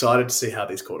 So I'm excited to see how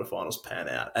these quarterfinals pan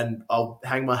out. And I'll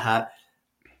hang my hat.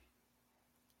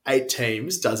 8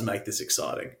 teams does make this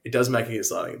exciting. It does make it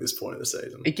exciting at this point of the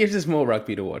season. It gives us more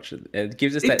rugby to watch. It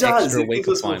gives us that extra week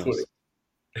of finals.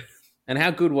 And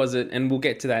how good was it, and we'll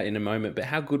get to that in a moment, but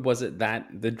how good was it that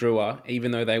the Drua,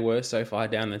 even though they were so far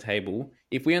down the table,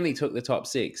 if we only took the top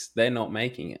 6, they're not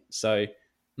making it. So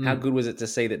how good was it to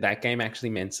see that game actually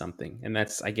meant something? And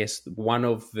that's, I guess, one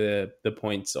of the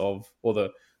points of, or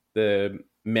the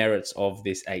merits of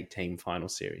this 8-team final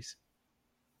series.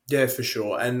 Yeah, for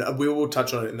sure. And we will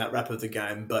touch on it in that wrap of the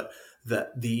game, but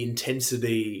the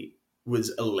intensity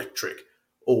was electric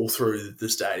all through the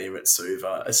stadium at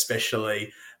Suva,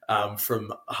 especially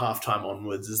from halftime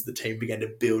onwards as the team began to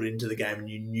build into the game and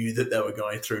you knew that they were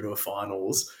going through to a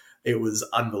finals. It was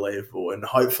unbelievable. And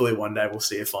hopefully one day we'll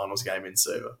see a finals game in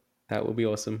Suva. That will be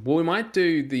awesome. Well, we might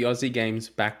do the Aussie games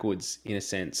backwards in a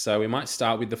sense. So we might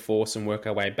start with the Force and work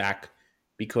our way back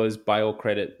because by all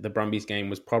credit, the Brumbies game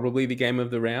was probably the game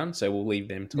of the round. So we'll leave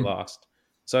them to last.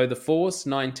 So the Force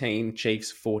 19,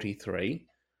 Chiefs 43.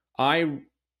 I,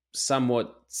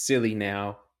 somewhat silly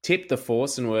now, tipped the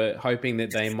Force and were hoping that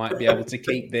they might be able to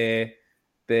keep their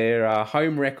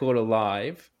home record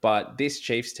alive. But this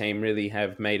Chiefs team really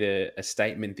have made a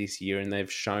statement this year and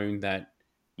they've shown that,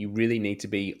 you really need to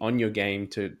be on your game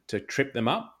to trip them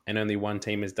up. And only one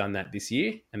team has done that this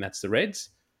year, and that's the Reds.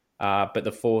 But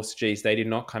the Force, geez, they did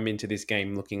not come into this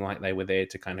game looking like they were there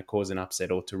to kind of cause an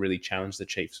upset or to really challenge the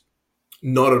Chiefs.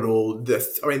 Not at all.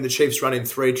 The Chiefs run in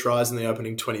 3 tries in the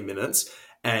opening 20 minutes,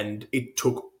 and it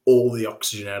took all the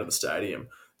oxygen out of the stadium.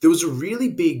 There was a really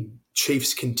big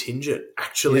Chiefs contingent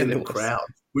actually in the crowd,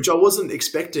 which I wasn't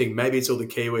expecting. Maybe it's all the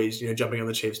Kiwis, jumping on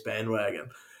the Chiefs bandwagon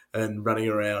and running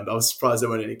around. I was surprised there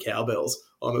weren't any cowbells,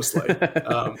 honestly.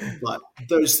 But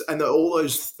all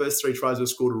those first 3 tries were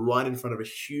scored right in front of a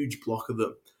huge block of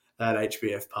them at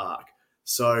HBF Park.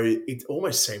 So it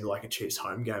almost seemed like a Chiefs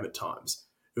home game at times.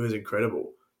 It was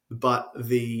incredible. But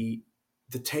the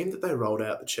team that they rolled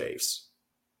out, the Chiefs,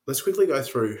 let's quickly go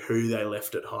through who they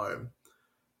left at home.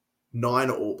 9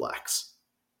 All Blacks.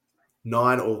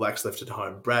 9 All Blacks left at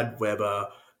home. Brad Weber,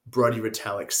 Brodie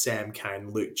Retallick, Sam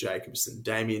Cane, Luke Jacobson,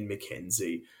 Damien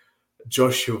McKenzie,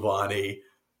 Josh Ioane,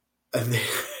 and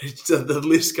the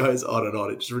list goes on and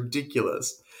on. It's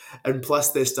ridiculous. And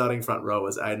plus their starting front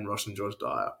rowers, Aiden Ross and George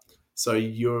Dyer. So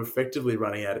you're effectively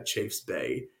running out of Chiefs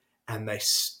B, and they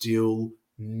still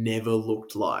never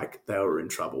looked like they were in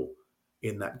trouble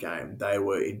in that game. They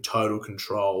were in total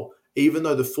control. Even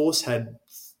though the Force had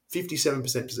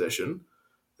 57% possession,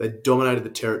 they dominated the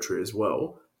territory as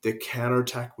well. Their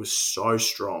counterattack was so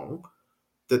strong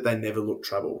that they never looked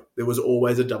troubled. There was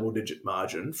always a double-digit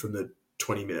margin from the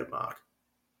 20-minute mark.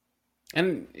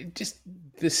 And just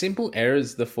the simple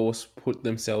errors the Force put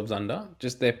themselves under,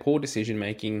 just their poor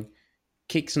decision-making,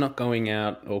 kicks not going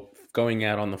out or going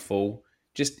out on the full.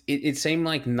 Just it seemed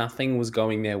like nothing was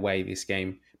going their way this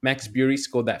game. Max Bury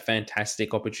scored that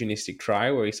fantastic opportunistic try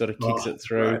where he sort of kicks it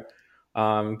through,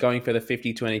 going for the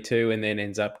 50-22 and then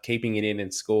ends up keeping it in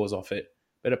and scores off it.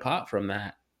 But apart from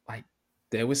that,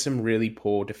 there was some really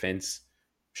poor defense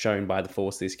shown by the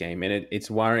Force this game. And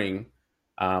it's worrying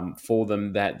for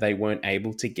them that they weren't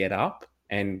able to get up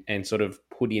and sort of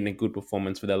put in a good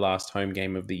performance for their last home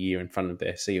game of the year in front of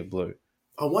their Sea of Blue.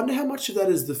 I wonder how much of that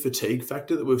is the fatigue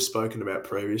factor that we've spoken about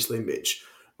previously, Mitch.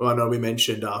 Well, I know we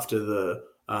mentioned after the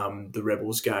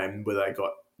Rebels game where they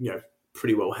got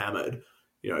pretty well hammered.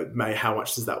 How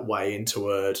much does that weigh into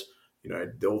it?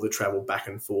 All the travel back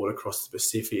and forward across the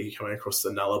Pacific, coming across the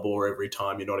Nullarbor every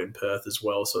time you're not in Perth as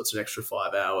well, so it's an extra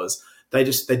 5 hours. They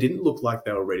didn't look like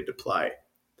they were ready to play.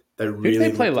 They really Who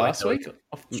did they play last week?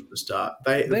 To start.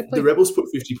 The Rebels put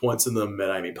 50 points in them at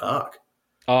Amy Park.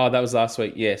 Oh, that was last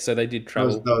week. Yeah, so they did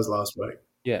travel. That was last week.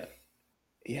 Yeah.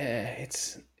 Yeah,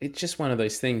 it's just one of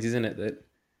those things, isn't it, that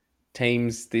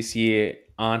teams this year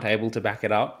aren't able to back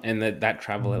it up, and that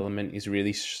travel element is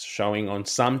really showing on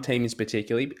some teams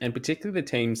particularly, and particularly the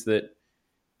teams that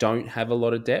don't have a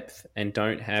lot of depth and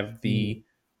don't have the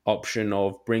option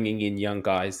of bringing in young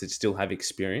guys that still have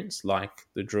experience, like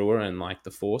the Drua and like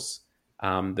the Force,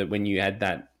 that when you add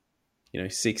that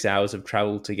 6 hours of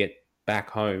travel to get back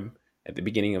home at the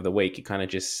beginning of the week, it kind of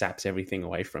just saps everything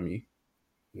away from you.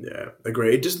 Yeah,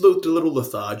 agree. It just looked a little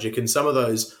lethargic, and some of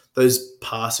those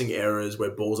passing errors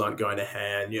where balls aren't going to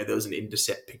hand, there was an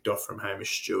intercept picked off from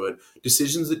Hamish Stewart,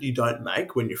 decisions that you don't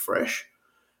make when you're fresh.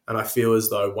 And I feel as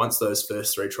though once those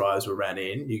first 3 tries were ran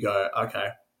in, you go, okay,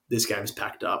 this game's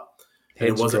packed up. And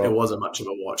it wasn't much of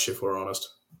a watch, if we're honest.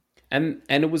 And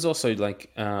it was also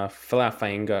like Falau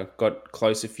Fainga got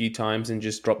close a few times and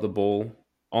just dropped the ball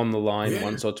on the line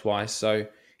once or twice. So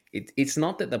it's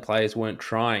not that the players weren't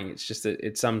trying. It's just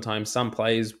that sometimes some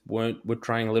players were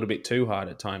trying a little bit too hard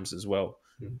at times as well.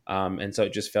 And so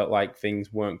it just felt like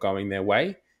things weren't going their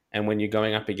way. And when you're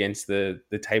going up against the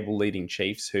table leading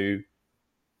Chiefs who,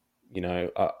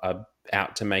 are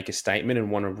out to make a statement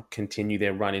and want to continue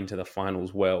their run into the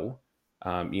finals well,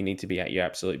 you need to be at your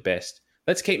absolute best.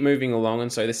 Let's keep moving along.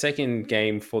 And so the second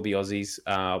game for the Aussies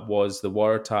was the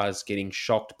Waratahs getting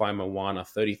shocked by Moana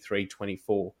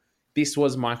 33-24. This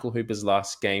was Michael Hooper's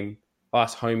last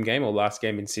home game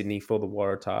in Sydney for the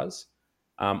Waratahs.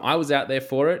 I was out there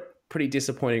for it. Pretty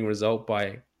disappointing result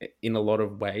in a lot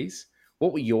of ways.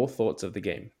 What were your thoughts of the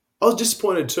game? I was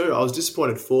disappointed too. I was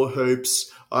disappointed for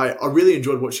Hoops. I really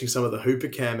enjoyed watching some of the Hooper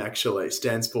cam actually.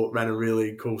 Stan Sport ran a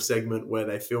really cool segment where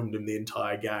they filmed him the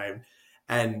entire game,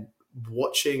 and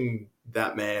watching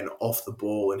that man off the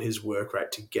ball and his work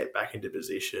rate to get back into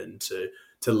position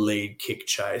to lead kick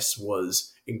chase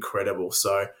was incredible.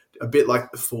 So a bit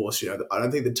like the Force, I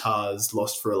don't think the Tars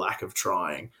lost for a lack of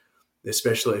trying,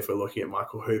 especially if we're looking at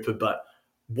Michael Hooper. But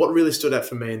what really stood out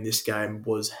for me in this game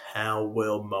was how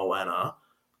well Moana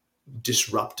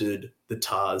disrupted the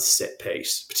Tars set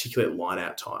piece, particularly at line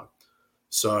out time.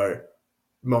 So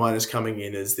Moana's coming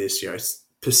in as this,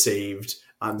 perceived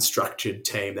unstructured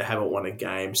team. They haven't won a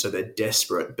game, so they're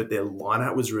desperate, but their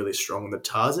lineup was really strong. And the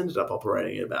Tars ended up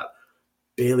operating at about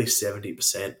barely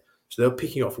 70%. So they were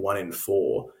picking off 1 in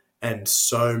 4, and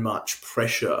so much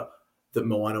pressure that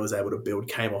Moana was able to build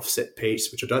came off set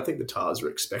piece, which I don't think the Tars were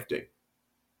expecting.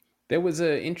 There was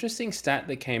an interesting stat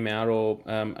that came out, or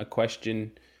a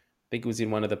question, I think it was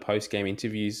in one of the post-game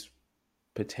interviews,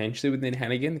 potentially within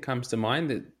Hannigan, that comes to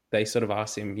mind, that they sort of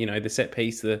asked him, the set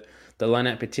piece, the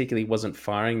lineup particularly wasn't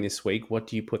firing this week. What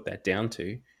do you put that down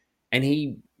to? And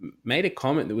he made a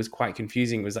comment that was quite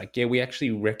confusing. It was like, yeah, we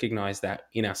actually recognized that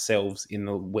in ourselves in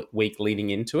the week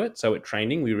leading into it. So at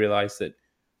training, we realized that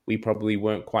we probably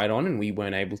weren't quite on and we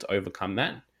weren't able to overcome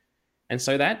that. And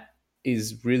so that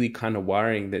is really kind of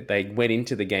worrying, that they went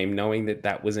into the game knowing that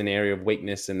that was an area of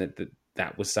weakness and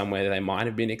that was somewhere they might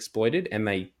have been exploited, and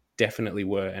they definitely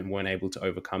were and weren't able to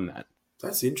overcome that.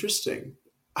 That's interesting.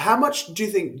 How much do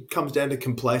you think comes down to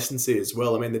complacency as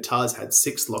well? I mean, the Tars had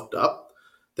 6 locked up.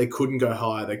 They couldn't go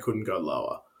higher. They couldn't go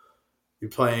lower. You're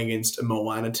playing against a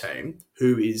Moana team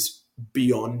who is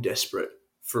beyond desperate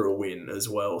for a win as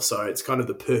well. So it's kind of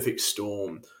the perfect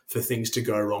storm for things to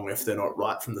go wrong if they're not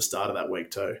right from the start of that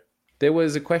week too. There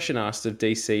was a question asked of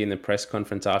DC in the press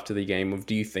conference after the game of,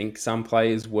 do you think some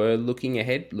players were looking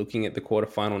ahead, looking at the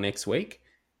quarterfinal next week?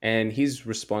 And his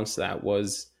response to that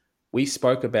was, we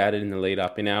spoke about it in the lead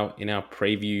up in our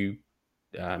preview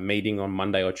meeting on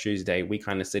Monday or Tuesday. We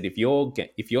kind of said, if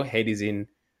your head is in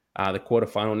the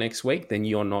quarterfinal next week, then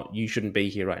you shouldn't be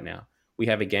here right now. We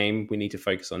have a game. We need to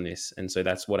focus on this. And so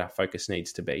that's what our focus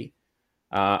needs to be.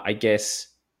 I guess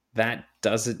that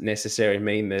doesn't necessarily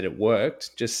mean that it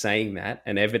worked, just saying that,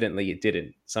 and evidently it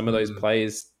didn't. Some of those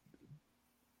players,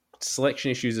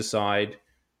 selection issues aside,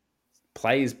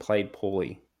 players played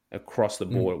poorly across the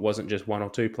board. It wasn't just 1 or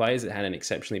 2 players that had an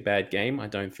exceptionally bad game. I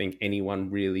don't think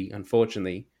anyone really,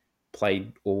 unfortunately,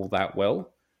 played all that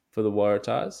well for the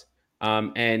Waratahs.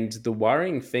 And the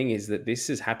worrying thing is that this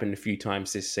has happened a few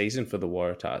times this season for the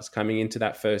Waratahs. Coming into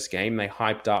that first game, they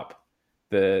hyped up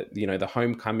the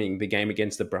homecoming, the game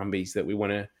against the Brumbies, that we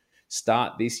want to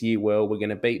start this year well. We're going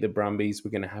to beat the Brumbies.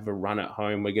 We're going to have a run at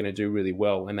home. We're going to do really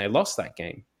well. And they lost that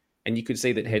game. And you could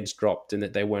see that heads dropped and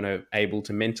that they weren't able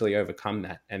to mentally overcome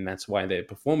that. And that's why their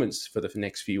performance for the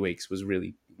next few weeks was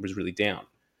really down.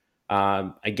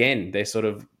 Again, they sort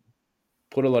of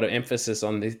put a lot of emphasis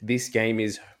on this. This game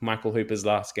is Michael Hooper's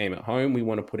last game at home. We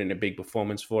want to put in a big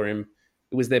performance for him.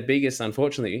 It was their biggest,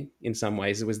 unfortunately, in some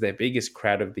ways, it was their biggest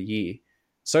crowd of the year.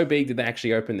 So big that they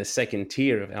actually opened the second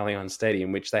tier of Allianz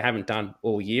Stadium, which they haven't done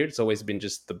all year. It's always been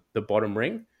just the bottom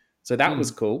ring. So that was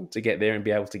cool to get there and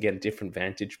be able to get a different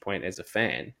vantage point as a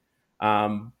fan.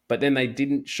 But then they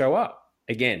didn't show up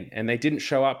again, and they didn't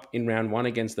show up in round 1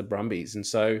 against the Brumbies. And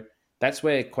so that's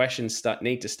where questions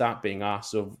need to start being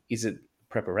asked of, is it a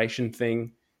preparation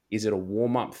thing? Is it a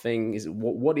warm-up thing?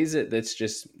 What is it that's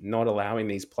just not allowing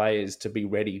these players to be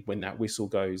ready when that whistle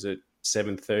goes at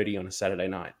 7:30 on a Saturday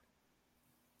night?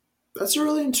 That's a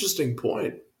really interesting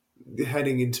point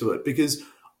heading into it, because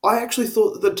I actually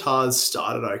thought that the Tars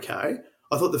started okay.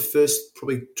 I thought the first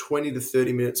probably 20 to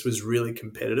 30 minutes was really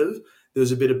competitive. There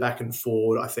was a bit of back and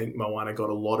forward. I think Moana got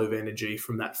a lot of energy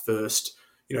from that first,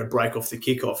 break off the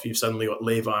kickoff. You've suddenly got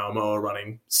Levi Omoa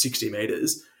running 60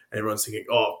 metres, and everyone's thinking,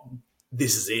 oh,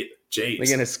 this is it. Jeez. They're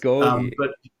going to score.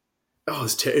 But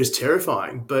it was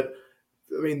terrifying. But,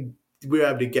 I mean, we were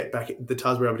able to get back. The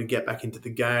Tars were able to get back into the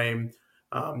game.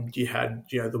 You had,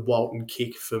 the Walton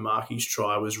kick for Markey's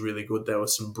try was really good. There were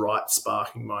some bright,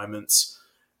 sparking moments.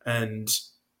 And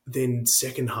then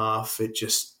second half, it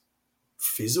just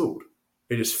fizzled.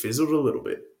 It just fizzled a little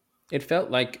bit. It felt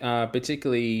like,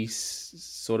 particularly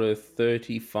sort of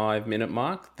 35-minute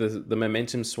mark, the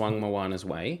momentum swung Moana's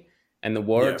way, and the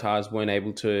Waratahs weren't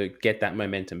able to get that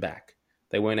momentum back.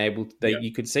 They weren't able to,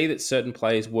 you could see that certain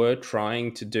players were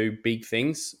trying to do big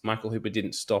things. Michael Hooper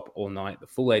didn't stop all night. The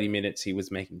full 80 minutes, he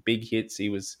was making big hits. He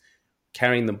was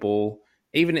carrying the ball.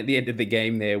 Even at the end of the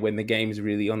game there, when the game's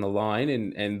really on the line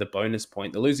and the bonus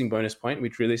point, the losing bonus point,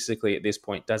 which realistically at this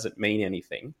point doesn't mean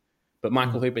anything. But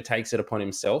Michael Hooper takes it upon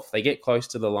himself. They get close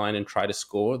to the line and try to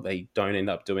score. They don't end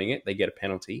up doing it. They get a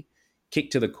penalty.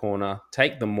 Kick to the corner,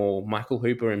 take the maul. Michael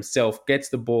Hooper himself gets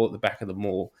the ball at the back of the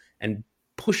maul and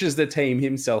pushes the team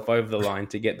himself over the line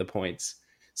to get the points.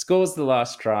 Scores the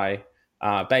last try,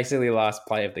 basically the last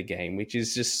play of the game, which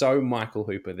is just so Michael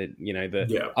Hooper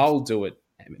that, I'll do it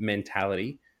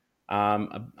mentality.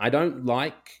 I don't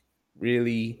like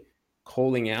really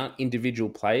calling out individual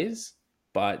players,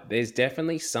 but there's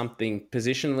definitely something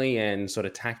positionally and sort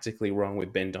of tactically wrong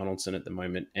with Ben Donaldson at the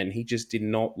moment. And he just did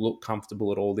not look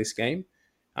comfortable at all this game.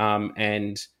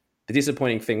 And The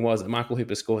disappointing thing was that Michael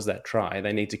Hooper scores that try.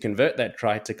 They need to convert that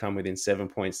try to come within 7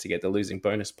 points to get the losing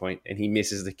bonus point, and he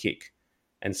misses the kick.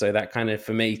 And so that kind of,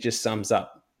 for me, just sums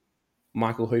up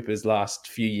Michael Hooper's last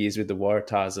few years with the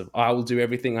Waratahs of, I will do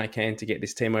everything I can to get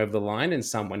this team over the line, and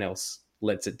someone else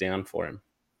lets it down for him.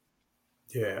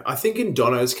 Yeah, I think in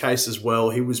Dono's case as well,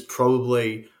 he was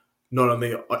probably not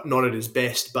only not at his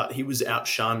best, but he was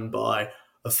outshunned by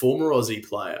a former Aussie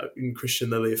player in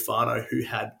Christian Liliafano who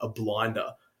had a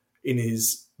blinder in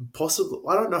his possible.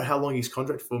 I don't know how long his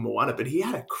contract for Moana, but he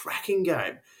had a cracking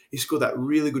game. He scored that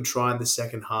really good try in the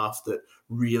second half that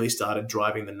really started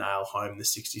driving the nail home in the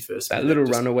 61st That minute. little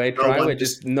Just runaway no try one where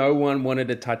just no one wanted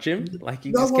to touch him. Like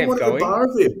he no just one kept wanted going. a bar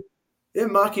of him. Yeah,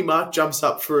 Marky Mark jumps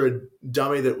up for a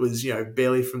dummy that was,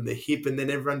 barely from the hip, and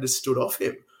then everyone just stood off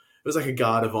him. It was like a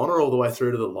guard of honor all the way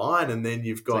through to the line, and then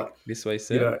you've got like, this way,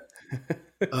 sir.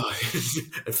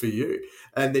 For you.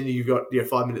 And then you've got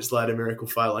 5 minutes later, Miracle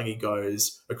Failangi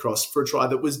goes across for a try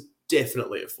that was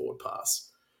definitely a forward pass.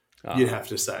 You'd have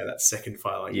to say that second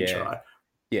Failangi try.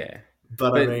 Yeah.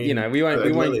 But I mean, we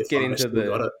won't get into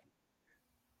the.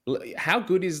 How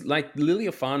good is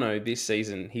Liliafano this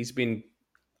season? He's been,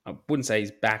 I wouldn't say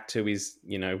he's back to his,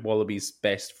 Wallabies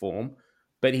best form,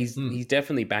 but he's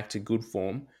definitely back to good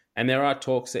form. And there are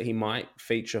talks that he might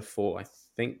feature for, I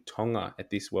think, Tonga at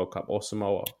this World Cup or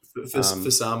Samoa. For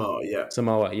Samoa, yeah.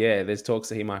 Samoa, yeah. There's talks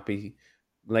that he might be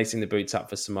lacing the boots up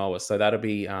for Samoa. So that'll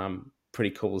be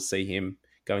pretty cool to see him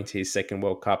going to his second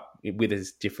World Cup with a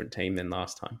different team than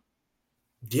last time.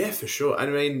 Yeah, for sure. And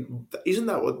I mean, isn't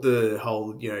that what the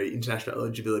whole, international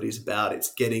eligibility is about?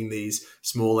 It's getting these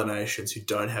smaller nations who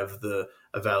don't have the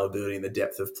availability and the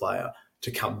depth of player to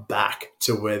come back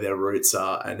to where their roots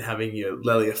are, and having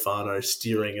Liliafano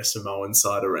steering a Samoan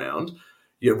side around,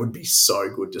 would be so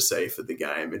good to see for the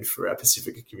game and for our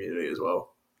Pacifica community as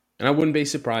well. And I wouldn't be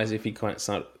surprised if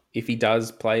he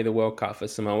does play the World Cup for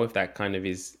Samoa, if that kind of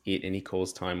is it and he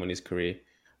calls time on his career.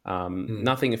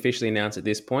 Nothing officially announced at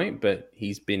this point, but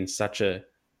he's been such a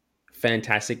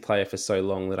fantastic player for so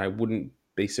long that I wouldn't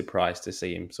be surprised to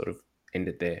see him sort of end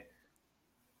it there.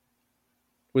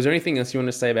 Was there anything else you want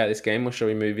to say about this game, or shall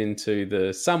we move into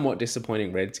the somewhat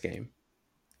disappointing Reds game?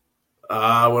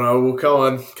 Well,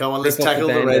 come on, let's tackle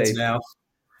the Reds now.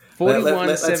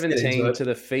 41-17 to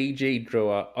the Fiji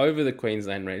Drua over the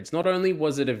Queensland Reds. Not only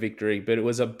was it a victory, but it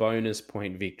was a bonus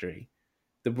point victory.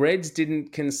 The Reds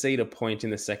didn't concede a point in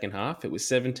the second half. It was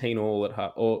 17 all at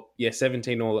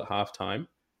halftime.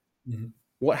 Mm-hmm.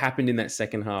 What happened in that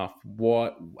second half?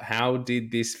 How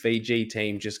did this Fiji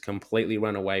team just completely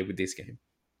run away with this game?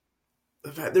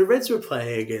 The Reds were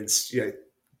playing against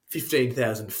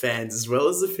 15,000 fans as well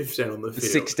as the 15 on the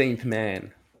field. The 16th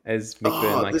man, as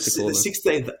McBurn likes to call them. The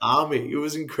 16th army. It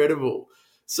was incredible.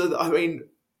 So, I mean,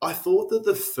 I thought that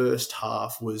the first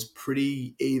half was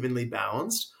pretty evenly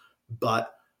balanced,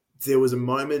 but there was a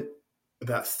moment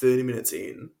about 30 minutes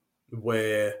in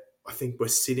where I think we're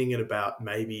sitting at about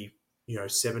maybe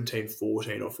 17-14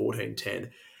 or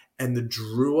 14-10, and the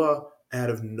Drua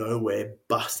out of nowhere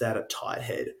bust out a tight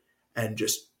head and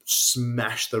just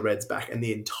smashed the Reds back, and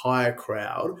the entire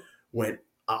crowd went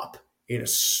up in a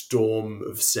storm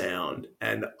of sound.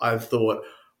 And I thought,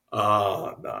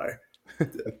 oh no,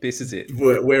 this is it.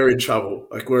 We're in trouble.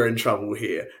 Like, we're in trouble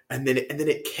here. And then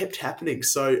it kept happening.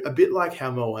 So a bit like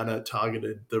how Moana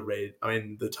targeted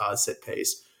the Tars set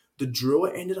piece, the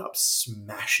Drua ended up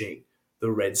smashing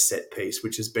the Reds set piece,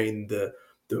 which has been the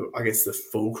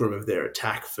fulcrum of their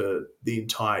attack for the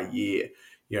entire year.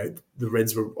 The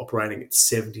Reds were operating at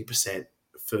 70%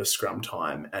 for scrum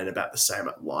time and about the same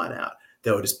at line out.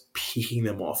 They were just picking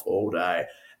them off all day.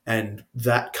 And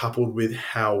that, coupled with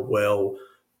how well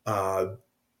the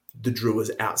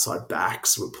Drua's outside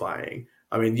backs were playing.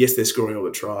 I mean, yes, they're scoring all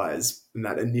the tries, and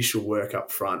that initial work up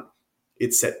front,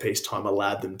 its set piece time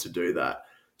allowed them to do that.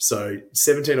 So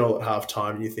 17 all at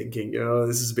halftime, you're thinking,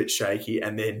 this is a bit shaky,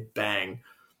 and then bang,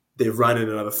 they've run in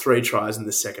another 3 tries in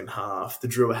the second half. The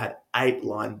Drua had 8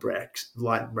 line breaks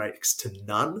to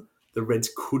none. The Reds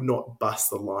could not bust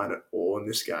the line at all in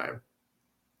this game.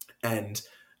 And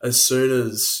as soon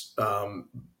as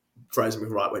Fraser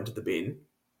McWright went to the bin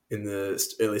in the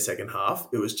early second half,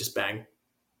 it was just bang.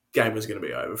 Game was going to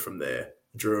be over from there.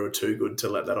 Drua were too good to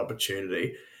let that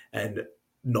opportunity and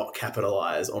not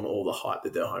capitalise on all the hype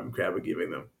that their home crowd were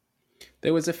giving them.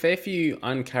 There was a fair few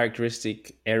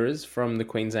uncharacteristic errors from the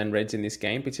Queensland Reds in this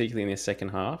game, particularly in the second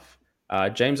half.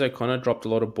 James O'Connor dropped a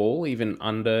lot of ball, even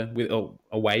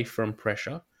away from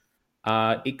pressure.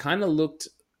 It kind of looked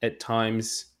at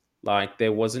times like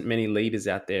there wasn't many leaders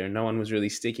out there, and no one was really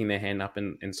sticking their hand up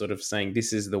and sort of saying,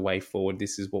 this is the way forward,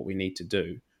 this is what we need to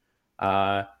do.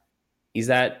 Is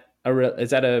that Is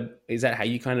that how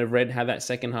you kind of read how that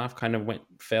second half kind of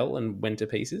fell and went to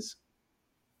pieces?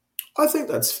 I think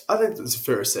that's a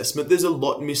fair assessment. There's a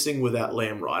lot missing without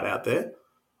Liam Wright out there.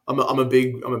 I'm a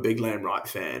big Liam Wright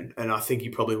fan, and I think he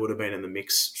probably would have been in the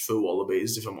mix for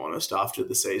Wallabies if I'm honest after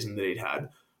the season that he'd had.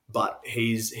 But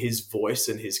his voice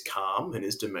and his calm and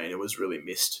his demeanour was really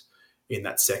missed in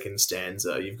that second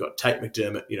stanza. You've got Tate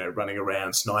McDermott, running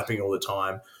around sniping all the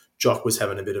time. Jock was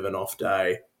having a bit of an off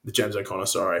day. The James O'Connor,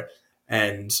 sorry,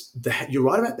 and you're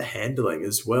right about the handling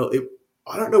as well.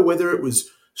 I don't know whether it was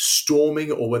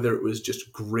storming or whether it was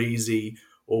just greasy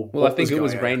or well, I think it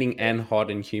was raining and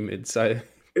hot and humid, so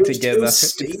it was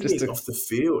steaming off the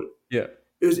field. Yeah,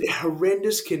 it was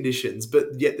horrendous conditions,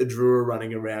 but yet the Drua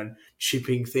running around,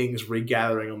 chipping things,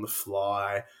 regathering on the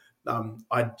fly.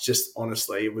 I just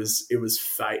honestly, it was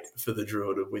fate for the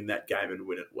Drua to win that game and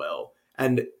win it well.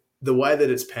 And the way that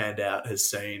it's panned out has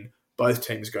seen both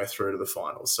teams go through to the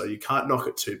finals, so you can't knock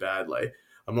it too badly.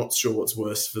 I'm not sure what's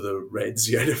worse for the Reds,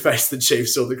 to face the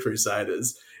Chiefs or the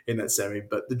Crusaders in that semi,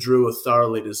 but the Drua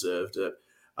thoroughly deserved it.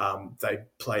 They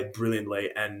played brilliantly,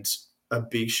 and a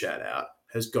big shout out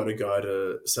has got to go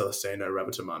to Celestino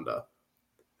Rabatamunda,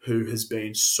 who has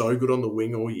been so good on the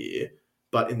wing all year,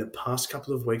 but in the past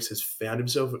couple of weeks has found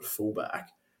himself at fullback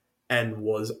and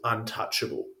was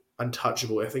untouchable.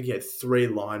 Untouchable. I think he had 3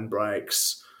 line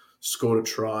breaks, scored a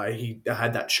try. He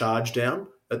had that charge down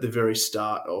at the very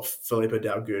start of Felipe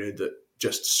Dalguna that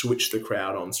just switched the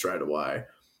crowd on straight away.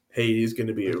 He is going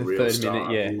to be a real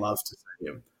star. I'd love to see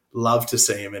him. Love to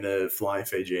see him in a flying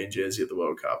Fijian jersey at the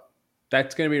World Cup.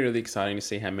 That's going to be really exciting to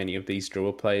see how many of these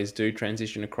Drua players do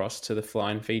transition across to the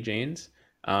flying Fijians.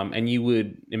 And you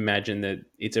would imagine that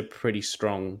it's a pretty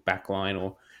strong backline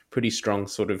or pretty strong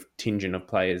sort of contingent of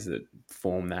players that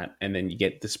form that. And then you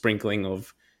get the sprinkling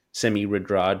of Semi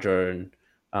Radradra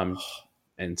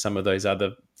and some of those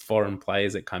other foreign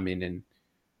players that come in, and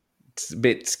it's a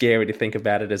bit scary to think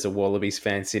about it as a Wallabies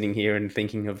fan sitting here and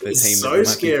thinking of the team. So that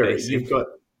scary. You've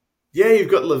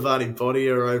got Levani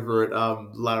Bodia over at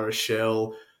La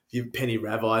Rochelle. Penny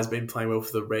Ravai's been playing well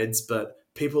for the Reds, but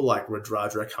people like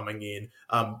Radradra coming in,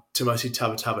 Timoti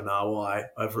Tavatanawai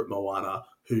over at Moana,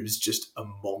 who's just a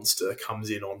monster, comes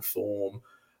in on form.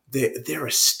 They're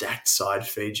a stacked side,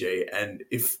 Fiji, and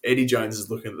if Eddie Jones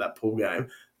is looking at that pool game,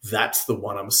 that's the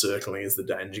one I'm circling as the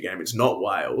danger game. It's not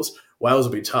Wales. Wales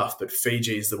will be tough, but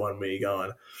Fiji is the one where you're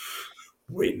going,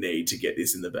 we need to get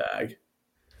this in the bag.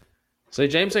 So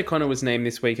James O'Connor was named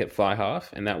this week at fly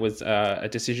half, and that was a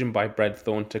decision by Brad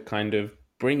Thorne to kind of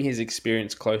bring his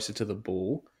experience closer to the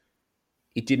ball.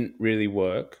 It didn't really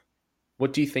work.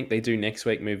 What do you think they do next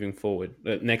week moving forward?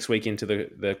 Next week into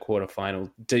the quarterfinal,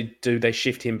 do they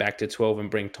shift him back to 12 and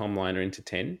bring Tom Liner into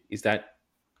 10? Is that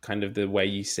kind of the way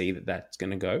you see that's going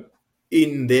to go?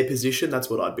 In their position, that's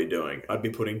what I'd be doing. I'd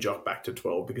be putting Jock back to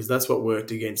 12 because that's what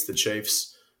worked against the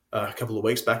Chiefs a couple of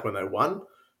weeks back when they won.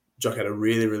 Jock had a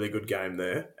really, really good game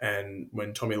there. And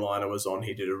when Tommy Liner was on,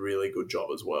 he did a really good job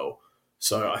as well.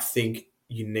 So I think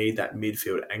you need that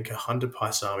midfield anchor. Hunter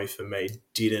Paisami, for me,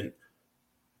 didn't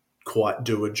quite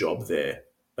do a job there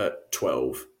at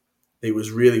 12. He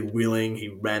was really willing. He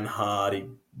ran hard. He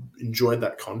enjoyed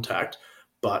that contact.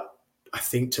 But I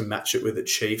think to match it with the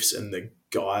Chiefs and the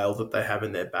guile that they have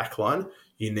in their backline,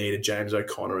 you need a James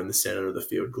O'Connor in the centre of the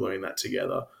field gluing that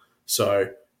together.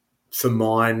 So for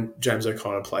mine, James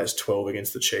O'Connor plays 12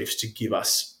 against the Chiefs to give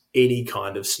us any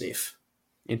kind of sniff.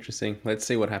 Interesting. Let's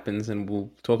see what happens, and we'll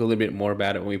talk a little bit more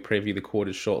about it when we preview the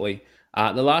quarters shortly.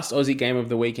 The last Aussie game of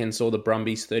the weekend saw the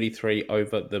Brumbies 33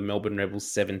 over the Melbourne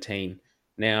Rebels 17.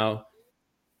 Now,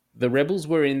 the Rebels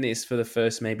were in this for the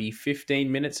first maybe 15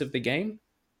 minutes of the game,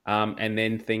 and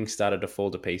then things started to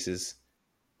fall to pieces.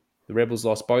 The Rebels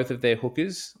lost both of their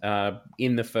hookers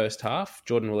in the first half.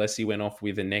 Jordan Walesi went off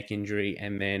with a neck injury,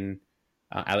 and then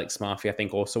Alex Murphy, I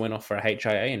think, also went off for a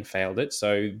HIA and failed it.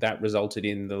 So that resulted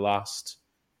in the last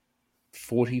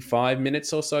 45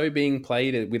 minutes or so being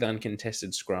played with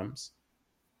uncontested scrums.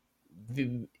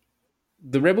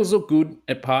 The Rebels looked good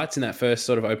at parts in that first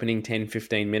sort of opening 10,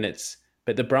 15 minutes,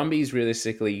 but the Brumbies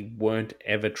realistically weren't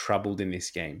ever troubled in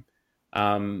this game.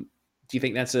 Do you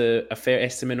think that's a fair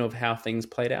estimate of how things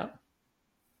played out?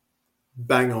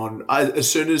 Bang on. As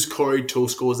soon as Corey Toole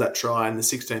scores that try in the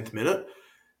 16th minute,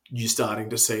 you're starting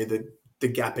to see the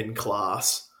gap in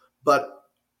class. But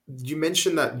you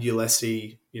mentioned that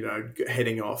Ulesi,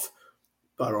 heading off,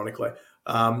 ironically.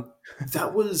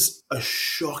 That was a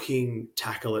shocking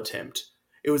tackle attempt.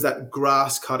 It was that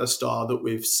grass cutter style that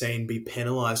we've seen be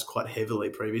penalised quite heavily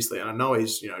previously. And I know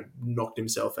he's, knocked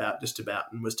himself out just about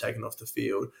and was taken off the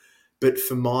field. But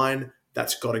for mine,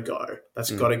 that's got to go.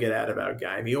 That's got to get out of our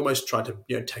game. He almost tried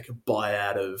to take a bite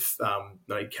out of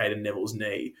Caden Neville's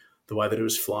knee, the way that it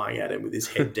was flying at him with his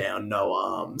head down, no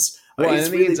arms. Well, and it's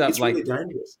then he ends up it's really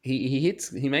dangerous.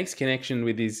 He makes connection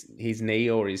with his knee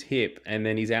or his hip, and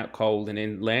then he's out cold, and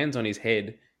then lands on his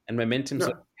head, and momentum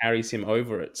sort of carries him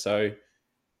over it. So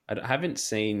I haven't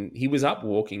seen. He was up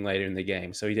walking later in the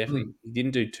game, so he definitely he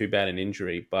didn't do too bad an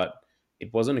injury, but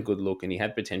it wasn't a good look, and he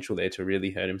had potential there to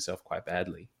really hurt himself quite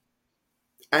badly.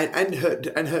 And hurt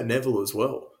Neville as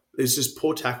well. It's just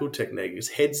poor tackle technique. His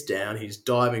head's down, he's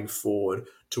diving forward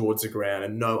towards the ground,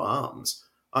 and no arms.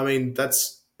 I mean,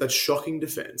 that's shocking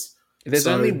defense. There's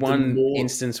only one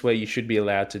instance where you should be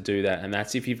allowed to do that, and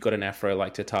that's if you've got an afro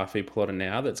like Tatafu Plotter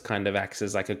now that's kind of acts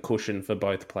as like a cushion for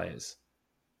both players.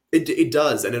 It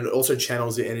does, and it also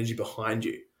channels the energy behind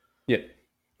you. Yeah.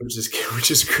 Which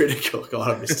is critical.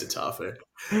 God, I miss Tatafu.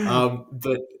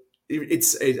 But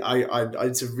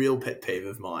it's a real pet peeve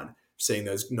of mine, seeing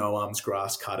those no arms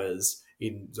grass cutters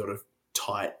in sort of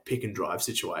tight pick and drive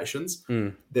situations.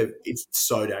 It's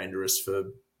so dangerous for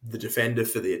the defender,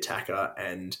 for the attacker,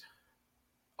 and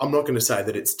I'm not going to say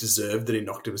that it's deserved that he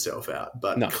knocked himself out,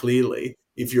 but clearly,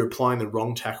 if you're applying the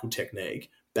wrong tackle technique,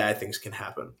 bad things can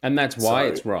happen. And that's why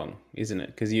it's wrong, isn't it?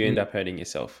 Because you end up hurting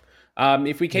yourself.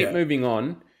 If we keep moving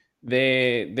on,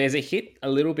 there's a hit a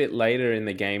little bit later in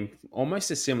the game,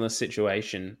 almost a similar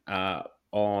situation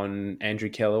on Andrew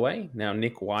Kellaway. Now,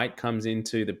 Nick White comes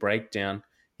into the breakdown.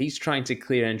 He's trying to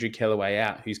clear Andrew Kellaway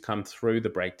out, who's come through the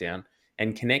breakdown,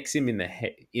 and connects him in the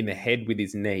head with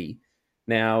his knee.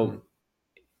 Now,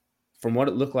 from what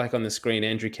it looked like on the screen,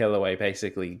 Andrew Kellaway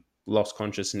basically lost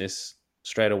consciousness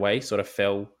straight away, sort of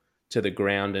fell to the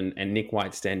ground, and Nick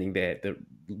White standing there,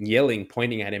 yelling,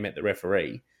 pointing at him at the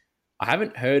referee. I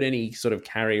haven't heard any sort of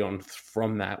carry on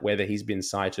from that, whether he's been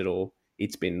cited or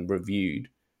it's been reviewed.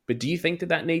 But do you think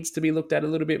that needs to be looked at a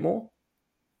little bit more?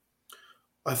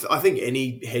 I think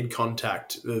any head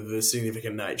contact of a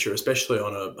significant nature, especially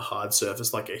on a hard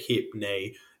surface like a hip,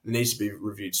 knee, needs to be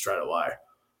reviewed straight away.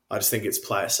 I just think it's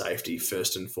player safety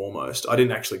first and foremost. I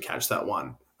didn't actually catch that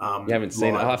one. You haven't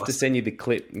seen it. I'll have to send you the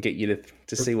clip and get you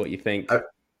to see what you think.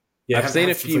 I've seen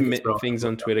a few things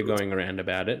on Twitter going around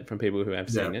about it from people who have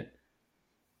seen it.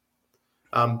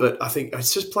 But I think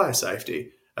it's just player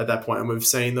safety at that point. And we've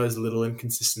seen those little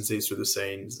inconsistencies through the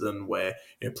season where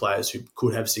players who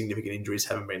could have significant injuries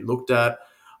haven't been looked at.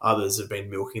 Others have been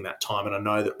milking that time. And I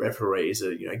know that referees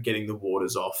are getting the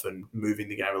waters off and moving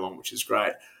the game along, which is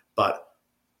great. But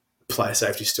player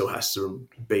safety still has to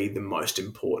be the most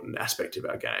important aspect of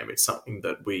our game. It's something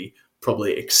that we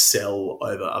probably excel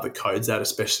over other codes at,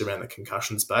 especially around the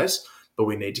concussion space, but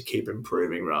we need to keep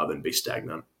improving rather than be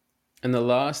stagnant. And the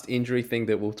last injury thing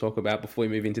that we'll talk about before we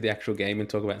move into the actual game and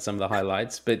talk about some of the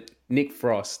highlights, but Nick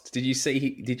Frost, did you see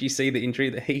the injury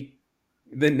that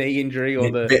the knee injury or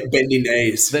the bendy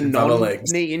knees, the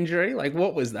non-knee injury? Like,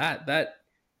 what was that? That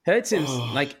hurts him,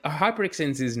 like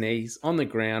hyperextends his knees on the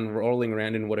ground, rolling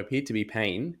around in what appeared to be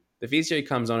pain. The physio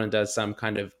comes on and does some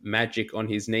kind of magic on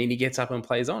his knee, and he gets up and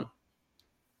plays on.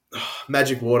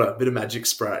 Magic water, a bit of magic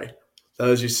spray.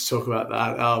 Those used to talk about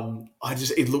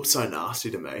that. It looked so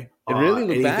nasty to me. It really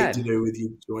looked bad. Anything to do with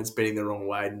your joints bending the wrong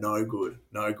way, no good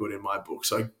in my book.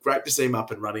 So great to see him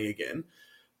up and running again.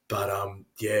 But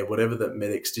whatever that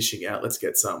medic's dishing out, let's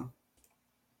get some.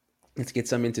 Let's get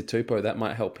some into Tupou. That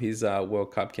might help his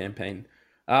World Cup campaign.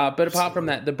 But apart from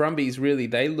that, the Brumbies really,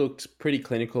 they looked pretty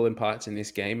clinical in parts in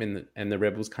this game, and the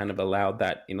Rebels kind of allowed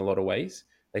that in a lot of ways.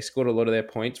 They scored a lot of their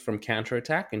points from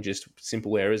counter-attack and just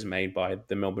simple errors made by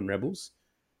the Melbourne Rebels.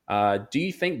 Do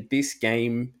you think this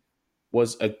game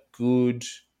was a good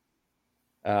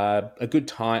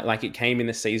time? Like, it came in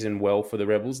the season well for the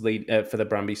Rebels, for the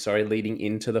Brumbies, leading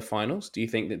into the finals. Do you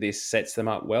think that this sets them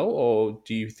up well, or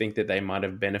do you think that they might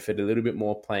have benefited a little bit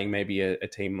more playing maybe a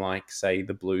team like, say,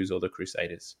 the Blues or the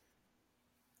Crusaders?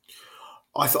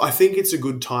 I think it's a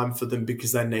good time for them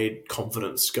because they need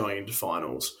confidence going into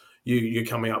finals. You're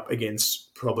coming up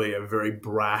against probably a very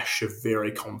brash, a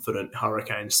very confident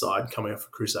Hurricane side coming off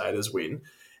a Crusaders win.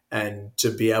 And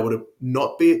to be able to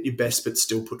not be at your best but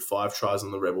still put 5 tries on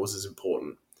the Rebels is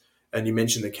important. And you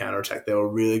mentioned the counter-attack. They were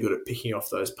really good at picking off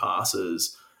those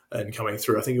passes and coming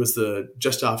through. I think it was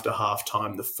just after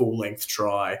half-time, the full-length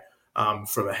try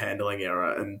from a handling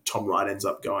error, and Tom Wright ends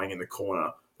up going in the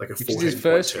corner like a 14-point turnaround. His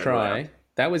first try.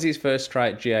 That was his first try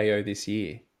at GAO this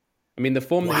year. I mean, the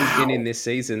form that he's been in this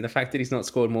season, the fact that he's not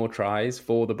scored more tries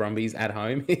for the Brumbies at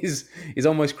home is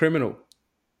almost criminal.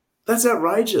 That's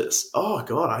outrageous. Oh,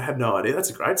 God, I had no idea. That's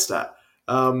a great stat.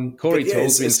 Corey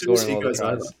Tall's been scoring all the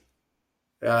tries.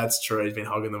 Yeah, that's true. He's been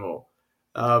hogging them all.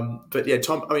 But yeah,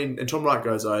 Tom Wright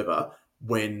goes over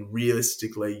when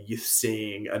realistically you're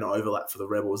seeing an overlap for the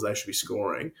Rebels. They should be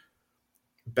scoring.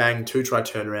 Bang, 2-try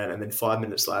turnaround, and then 5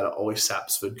 minutes later, Ollie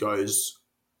Sapsford goes,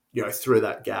 through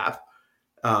that gap.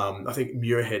 I think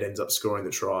Muirhead ends up scoring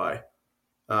the try.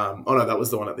 Oh no, that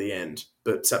was the one at the end.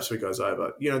 But Sapsford goes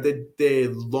over. They're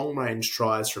long-range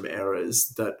tries from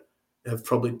errors that have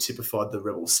probably typified the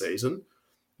Rebels season.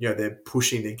 They're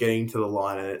pushing, they're getting to the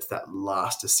line, and it's that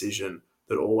last decision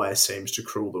that always seems to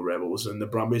cruel the Rebels. And the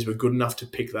Brumbies were good enough to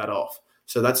pick that off.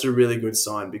 So that's a really good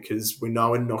sign, because we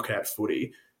know in knockout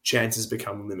footy, chances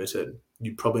become limited.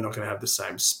 You're probably not going to have the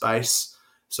same space.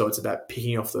 So it's about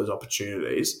picking off those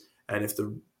opportunities. And if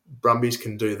the Brumbies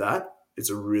can do that, it's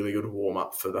a really good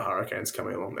warm-up for the Hurricanes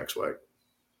coming along next week.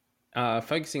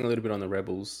 Focusing a little bit on the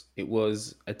Rebels, it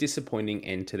was a disappointing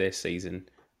end to their season.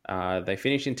 They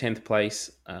finished in 10th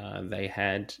place. They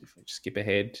had, if I skip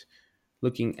ahead,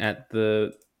 looking at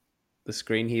the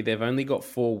screen here, they've only got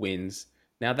 4 wins.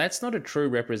 Now, that's not a true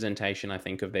representation, I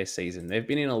think, of their season. They've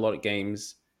been in a lot of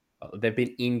games. They've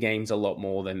been in games a lot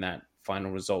more than that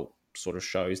final result sort of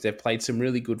shows. They've played some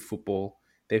really good football.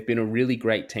 They've been a really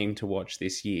great team to watch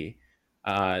this year.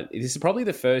 This is probably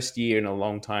the first year in a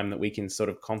long time that we can sort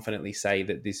of confidently say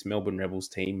that this Melbourne Rebels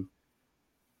team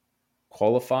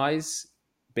qualifies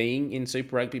being in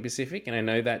Super Rugby Pacific. And I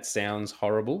know that sounds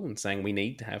horrible and saying we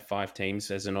need to have 5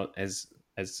 teams as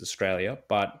Australia,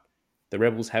 but the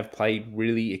Rebels have played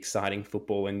really exciting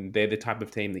football, and they're the type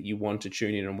of team that you want to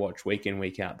tune in and watch week in,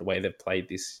 week out, the way they've played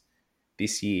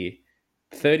this year.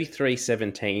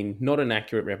 33-17, not an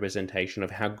accurate representation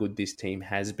of how good this team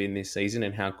has been this season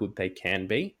and how good they can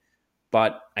be.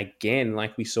 But again,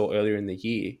 like we saw earlier in the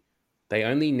year, they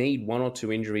only need 1 or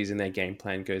 2 injuries and their game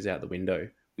plan goes out the window.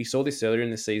 We saw this earlier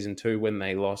in the season too, when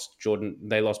they lost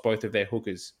both of their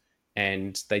hookers,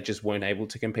 and they just weren't able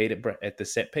to compete at the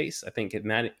set piece. I think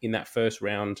in that first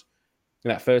round,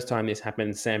 that first time this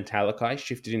happened, Sam Talakai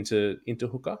shifted into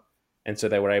hooker, and so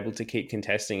they were able to keep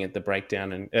contesting at the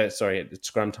breakdown and at the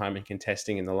scrum time and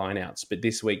contesting in the lineouts. But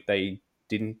this week they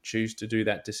didn't choose to do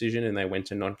that decision, and they went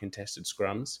to non-contested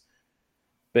scrums.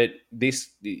 But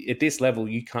at this level,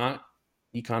 you can't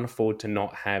afford to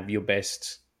not have your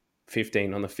best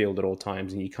 15 on the field at all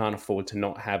times, and you can't afford to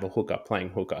not have a hooker playing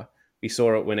hooker. We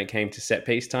saw it when it came to set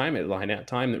piece time, at line-out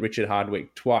time, that Richard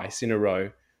Hardwick twice in a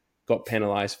row got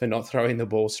penalised for not throwing the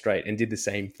ball straight and did the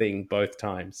same thing both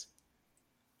times.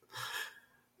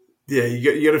 Yeah,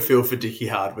 you got to feel for Dickie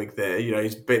Hardwick there.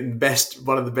 He's been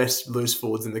one of the best loose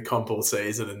forwards in the comp all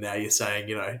season, and now you're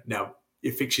saying, now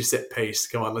you fix your set piece.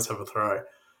 Come on, let's have a throw.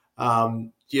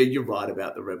 Yeah, you're right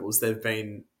about the Rebels. They've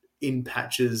been in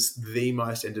patches the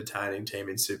most entertaining team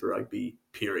in Super Rugby,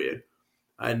 period.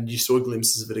 And you saw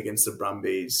glimpses of it against the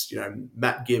Brumbies.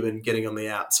 Matt Gibbon getting on the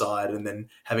outside and then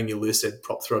having your loose head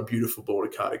prop throw a beautiful ball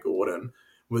to Carter Gordon.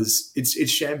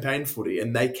 It's champagne footy,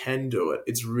 and they can do it.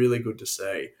 It's really good to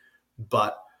see.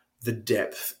 But the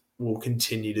depth will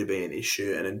continue to be an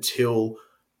issue. And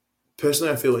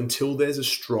personally, I feel until there's a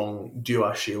strong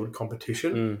Drua Shield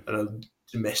competition and a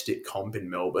domestic comp in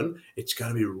Melbourne, it's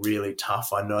going to be really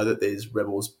tough. I know that there's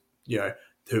Rebels, who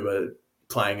are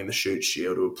playing in the Shoot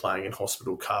Shield, who are playing in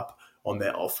Hospital Cup on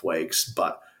their off weeks,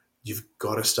 but you've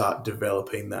got to start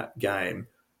developing that game,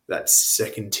 that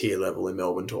second tier level in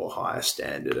Melbourne, to a higher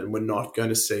standard. And we're not going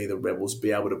to see the Rebels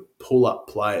be able to pull up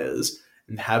players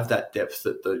and have that depth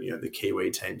that the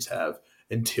Kiwi teams have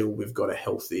until we've got a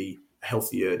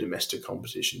healthier domestic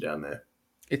competition down there.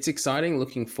 It's exciting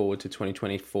looking forward to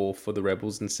 2024 for the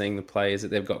Rebels and seeing the players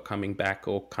that they've got coming back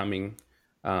or coming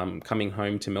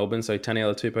home to Melbourne. So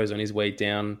Taniela Tupou's on his way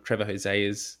down. Lucan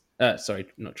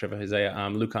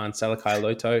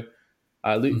Salakai-Loto.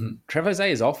 Trevor Hosea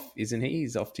is off, isn't he?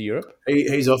 He's off to Europe.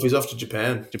 He's off. He's off to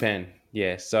Japan. Japan,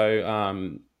 yeah.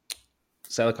 So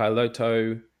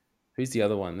Salakai-Loto. Who's the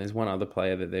other one? There's one other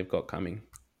player that they've got coming.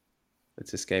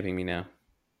 It's escaping me now.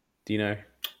 Do you know?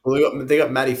 Well, they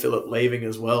got Matty Phillip leaving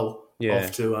as well, yeah,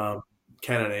 off to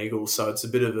Cannon Eagles. So it's a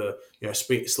bit of a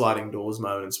sliding doors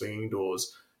moment and swinging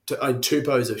doors.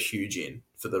 Tupou's a huge in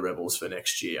for the Rebels for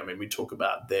next year. I mean, we talk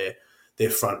about their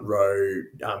front row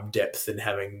depth and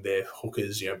having their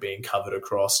hookers, being covered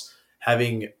across.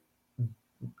 Having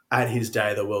at his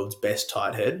day the world's best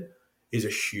tight head is a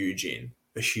huge in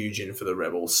for the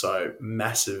Rebels. So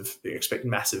expect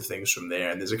massive things from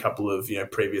there. And there's a couple of,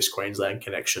 previous Queensland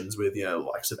connections with, the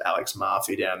likes of Alex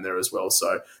Murphy down there as well.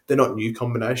 So they're not new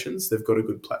combinations. They've got a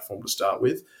good platform to start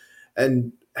with.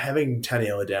 And having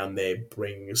Taniela down there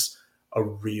brings a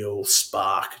real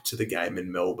spark to the game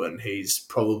in Melbourne. He's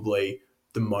probably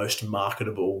the most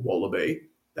marketable Wallaby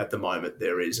at the moment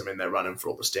there is. I mean, they're running for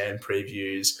all the stand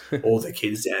previews. All the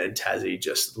kids down in Tassie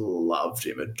just loved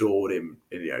him, adored him.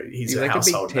 And, he's a like a big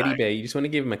household teddy name. bear. You just want to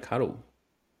give him a cuddle.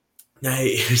 No,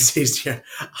 he's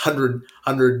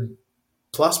 100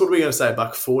 plus. What are we going to say?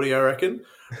 $140, I reckon,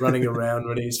 running around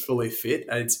when he's fully fit,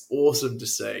 and it's awesome to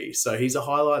see. So he's a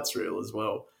highlights reel as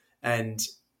well, and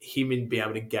him in being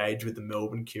able to engage with the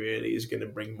Melbourne community is going to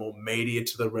bring more media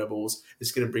to the Rebels.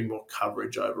 It's going to bring more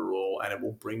coverage overall, and it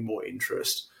will bring more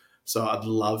interest. So I'd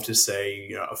love to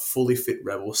see a fully fit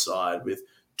Rebel side with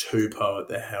Tupou at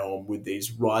the helm, with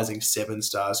these rising 7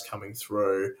 stars coming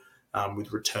through,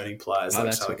 with returning players like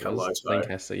Salika Loto,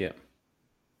 Lancaster, yeah,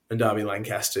 and Darby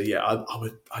Lancaster. Yeah, I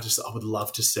would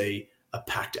love to see a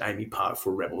packed Amy Park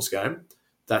for a Rebels game.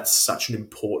 That's such an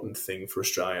important thing for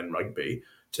Australian rugby,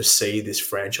 to see this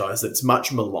franchise that's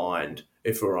much maligned.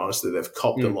 If we're honest, they've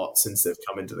copped a lot since they've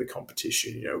come into the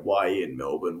competition. Why in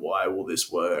Melbourne? Why will this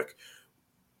work?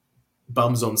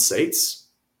 Bums on seats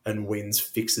and wins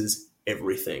fixes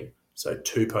everything. So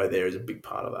Tupou there is a big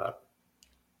part of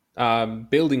that.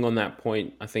 Building on that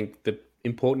point, I think the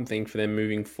important thing for them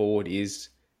moving forward is,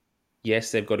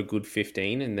 yes, they've got a good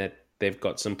 15 and that they've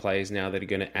got some players now that are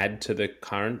going to add to the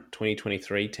current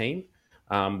 2023 team.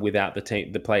 Without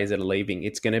the players that are leaving,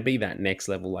 it's going to be that next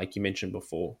level, like you mentioned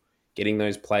before, getting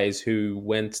those players who,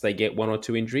 once they get 1 or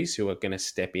 2 injuries, who are going to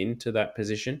step into that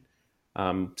position,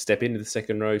 step into the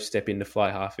second row, step into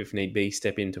fly half if need be,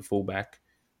 step into fullback,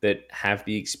 that have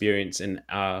the experience and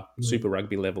are Super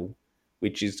Rugby level,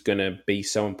 which is going to be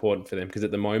so important for them, because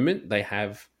at the moment they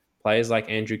have players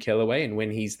like Andrew Kellaway, and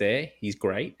when he's there, he's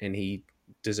great and he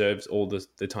deserves all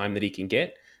the time that he can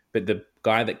get. But the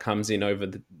guy that comes in over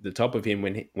the top of him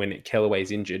when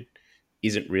Kellaway's injured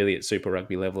isn't really at Super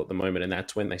Rugby level at the moment, and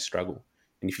that's when they struggle.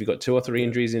 And if you've got 2 or 3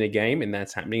 injuries in a game and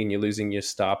that's happening and you're losing your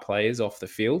star players off the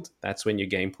field, that's when your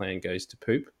game plan goes to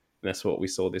poop. And that's what we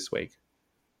saw this week.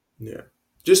 Yeah.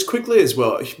 Just quickly as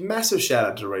well, a massive shout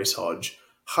out to Reece Hodge.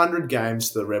 100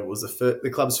 games to the Rebels,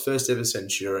 the club's first ever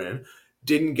Centurion.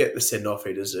 Didn't get the send-off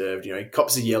he deserved. He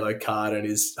cops a yellow card in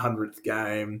his 100th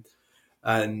game.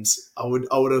 And I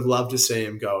would have loved to see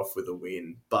him go off with a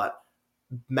win. But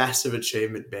massive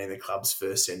achievement being the club's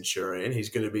first Centurion.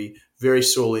 He's going to be very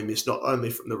sorely missed, not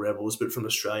only from the Rebels, but from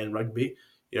Australian rugby.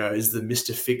 Is the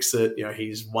Mr. Fix-It.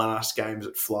 He's won us games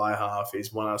at fly half.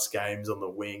 He's won us games on the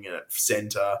wing and at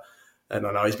centre. And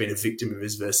I know he's been a victim of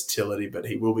his versatility, but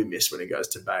he will be missed when he goes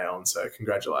to Bayonne. So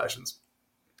congratulations.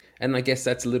 And I guess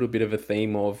that's a little bit of a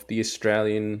theme of the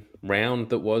Australian round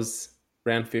that was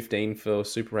round 15 for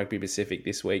Super Rugby Pacific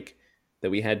this week,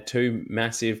 that we had 2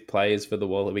 massive players for the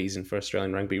Wallabies and for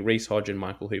Australian rugby, Reece Hodge and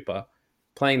Michael Hooper,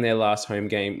 playing their last home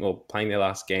game, or playing their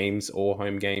last games or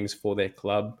home games for their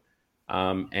club.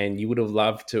 And you would have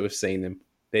loved to have seen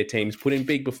their teams put in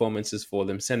big performances for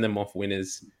them, send them off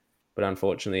winners. But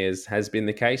unfortunately, as has been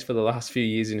the case for the last few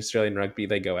years in Australian rugby,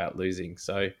 they go out losing.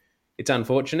 So it's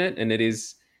unfortunate, and it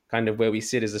is kind of where we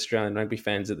sit as Australian rugby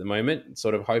fans at the moment,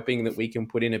 sort of hoping that we can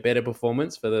put in a better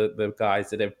performance for the guys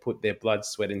that have put their blood,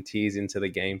 sweat and tears into the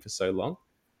game for so long.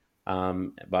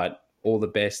 But all the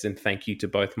best, and thank you to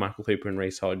both Michael Hooper and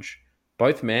Reece Hodge,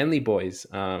 both Manly boys.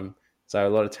 So a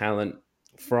lot of talent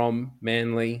from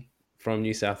Manly, from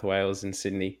New South Wales and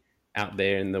Sydney, out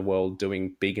there in the world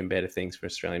doing big and better things for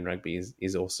Australian rugby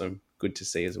is awesome. Good to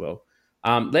see as well.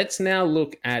 Let's now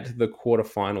look at the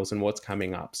quarterfinals and what's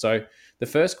coming up. So the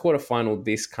first quarterfinal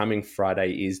this coming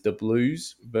Friday is the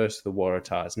Blues versus the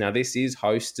Waratahs. Now, this is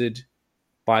hosted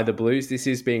by the Blues. This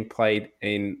is being played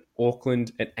in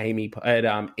Auckland at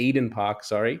Eden Park.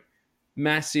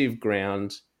 Massive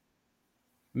ground,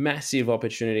 massive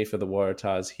opportunity for the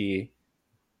Waratahs here.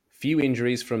 Few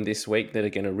injuries from this week that are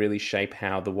going to really shape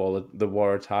how the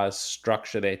Waratahs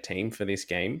structure their team for this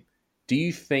game. Do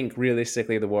you think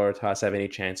realistically the Waratahs have any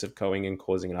chance of going and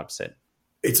causing an upset?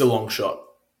 It's a long shot.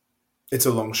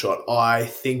 I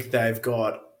think they've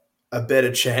got a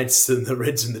better chance than the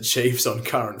Reds and the Chiefs on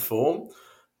current form,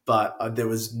 but there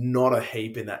was not a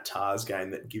heap in that Tars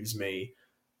game that gives me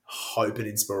hope and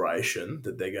inspiration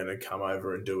that they're going to come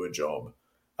over and do a job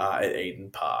at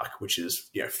Eden Park, which is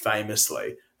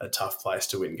famously a tough place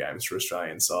to win games for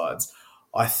Australian sides.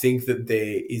 I think that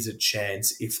there is a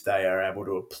chance, if they are able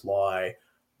to apply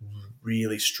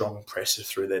really strong pressure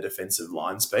through their defensive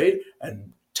line speed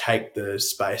and take the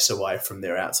space away from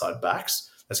their outside backs,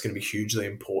 that's going to be hugely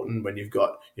important when you've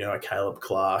got a Caleb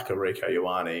Clark, a Rico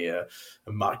Ioane,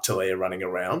 a Mark Talia running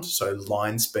around. So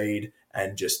line speed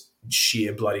and just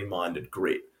sheer bloody-minded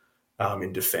grit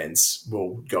in defence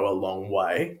will go a long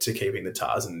way to keeping the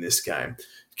Tars in this game.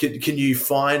 Can you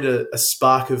find a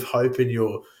spark of hope in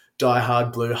your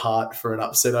diehard blue heart for an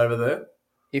upset over there?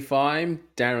 If I'm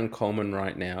Darren Coleman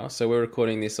right now, so we're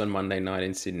recording this on Monday night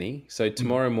in Sydney. So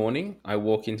tomorrow morning, I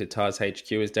walk into Tars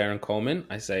HQ as Darren Coleman.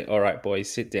 I say, all right,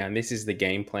 boys, sit down. This is the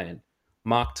game plan.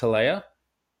 Mark Talea,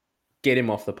 get him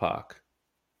off the park.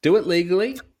 Do it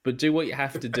legally, but do what you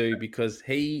have to do because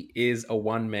he is a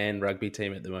one-man rugby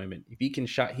team at the moment. If you can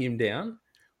shut him down,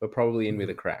 we're probably in with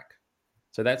a crack.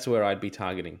 So that's where I'd be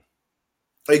targeting.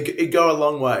 It go a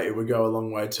long way. It would go a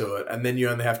long way to it. And then you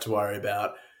only have to worry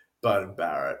about Bowden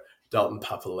Barrett, Dalton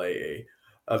Papali'i,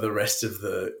 the rest of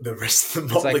the It's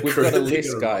motley like we've crew got a that they're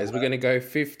list, gonna guys. run We're going to go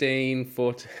 15,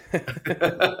 14.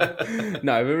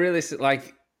 No, but really,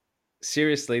 like,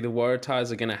 seriously, the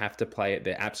Waratahs are going to have to play at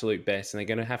their absolute best and they're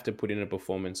going to have to put in a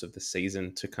performance of the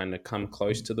season to kind of come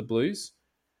close to the Blues.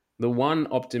 The one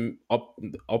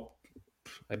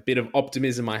a bit of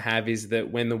optimism I have is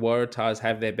that when the Waratahs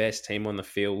have their best team on the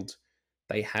field,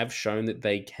 they have shown that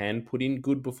they can put in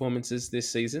good performances this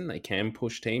season. They can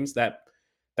push teams. That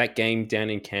game down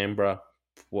in Canberra,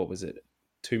 what was it,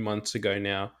 2 months ago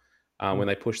now, when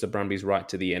they pushed the Brumbies right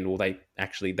to the end. Well,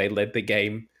 they led the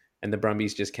game and the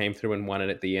Brumbies just came through and won it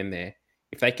at the end there.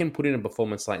 If they can put in a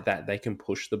performance like that, they can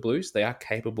push the Blues. They are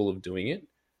capable of doing it.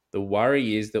 The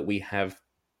worry is that we have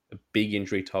a big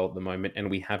injury toll at the moment and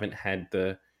we haven't had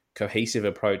the cohesive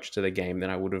approach to the game that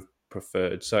I would have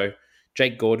preferred. So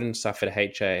Jake Gordon suffered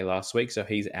HIA last week, so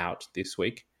he's out this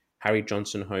week. Harry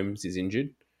Johnson-Holmes is injured.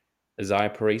 Isaiah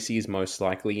Parisi is most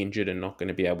likely injured and not going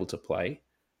to be able to play.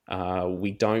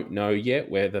 We don't know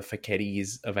yet whether Fekete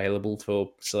is available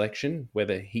for selection,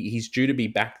 whether he's due to be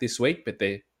back this week, but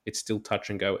it's still touch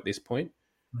and go at this point.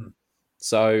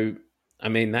 So, I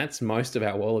mean, that's most of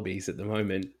our Wallabies at the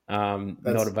moment,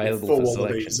 not available for selection.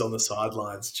 Wallabies on the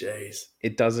sidelines, jeez.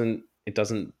 It doesn't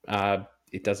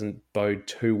bode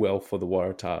too well for the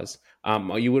Waratahs.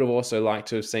 You would have also liked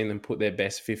to have seen them put their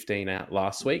best 15 out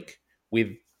last week with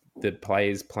the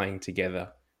players playing together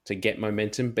to get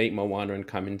momentum, beat Moana and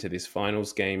come into this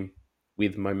finals game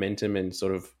with momentum and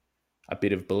sort of a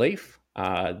bit of belief.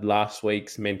 Last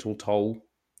week's mental toll,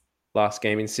 last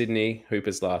game in Sydney,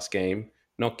 Hooper's last game,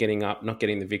 not getting up, not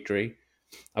getting the victory.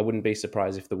 I wouldn't be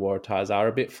surprised if the Waratahs are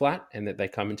a bit flat and that they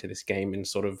come into this game and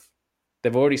sort of,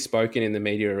 they've already spoken in the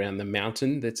media around the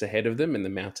mountain that's ahead of them and the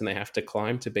mountain they have to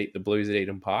climb to beat the Blues at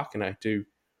Eden Park. And I do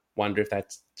wonder if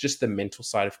that's just the mental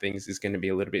side of things is going to be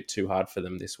a little bit too hard for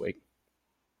them this week.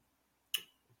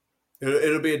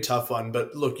 It'll be a tough one,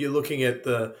 but look, you're looking at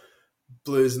the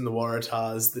Blues and the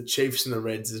Waratahs, the Chiefs and the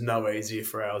Reds is no easier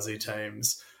for our Aussie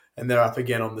teams, and they're up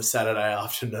again on the Saturday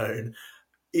afternoon.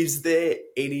 Is there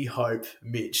any hope,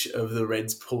 Mitch, of the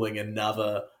Reds pulling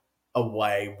another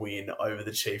away win over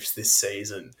the Chiefs this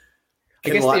season?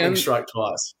 Can lightning strike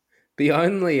twice? The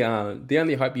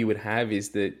only hope you would have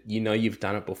is that you've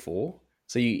done it before.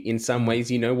 So in some ways,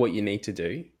 you know what you need to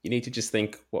do. You need to just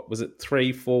think, what was it,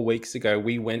 3-4 weeks ago,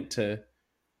 we went to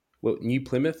New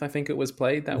Plymouth, I think it was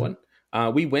played, that one.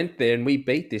 We went there and we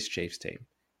beat this Chiefs team.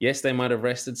 Yes, they might have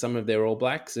rested some of their All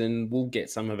Blacks and we'll get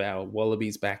some of our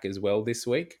Wallabies back as well this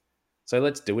week. So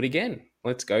let's do it again.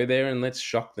 Let's go there and let's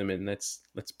shock them and let's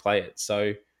play it.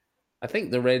 So I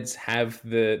think the Reds have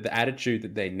the attitude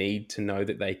that they need to know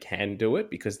that they can do it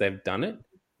because they've done it.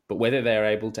 But whether they're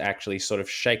able to actually sort of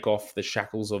shake off the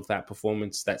shackles of that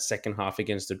performance, that second half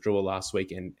against the Drua last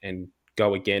week and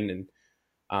go again.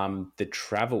 And the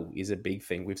travel is a big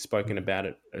thing. We've spoken about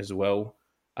it as well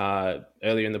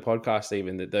earlier in the podcast,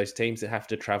 even that those teams that have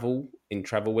to travel in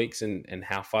travel weeks and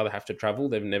how far they have to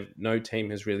travel, no team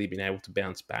has really been able to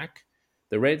bounce back.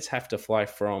 The Reds have to fly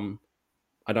from,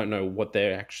 I don't know what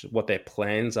their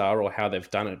plans are or how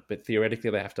they've done it, but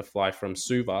theoretically they have to fly from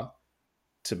Suva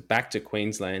back to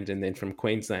Queensland and then from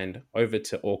Queensland over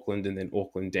to Auckland and then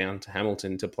Auckland down to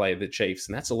Hamilton to play the Chiefs,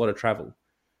 and that's a lot of travel.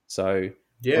 So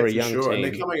yeah, for a young sure. team,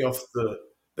 and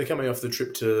they're coming off the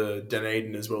trip to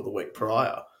Dunedin as well the week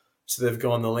prior. So they've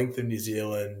gone the length of New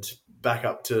Zealand, back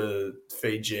up to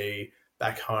Fiji,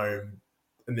 back home,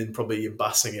 and then probably you're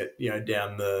bussing it,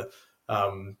 down the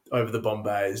over the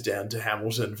Bombays down to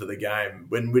Hamilton for the game,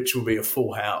 which will be a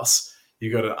full house.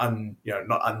 You got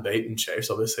not unbeaten Chiefs.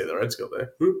 Obviously, the Reds got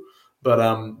there, but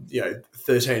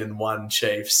 13-1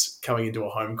 Chiefs coming into a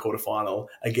home quarterfinal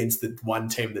against the one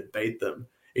team that beat them.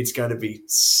 It's going to be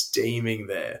steaming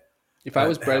there. If I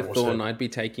was Brad Thorne, I'd be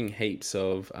taking heaps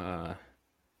of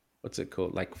what's it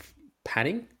called, like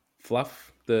padding,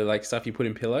 fluff, the like stuff you put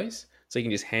in pillows, so you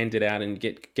can just hand it out and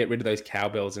get rid of those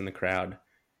cowbells in the crowd.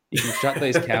 You can shut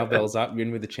those cowbells up, you're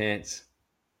in with a chance.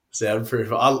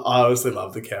 Soundproof. I honestly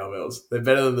love the cowbells. They're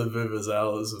better than the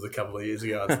vuvuzelas of a couple of years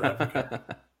ago in South Africa.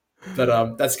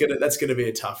 But that's gonna be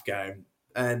a tough game.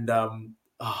 And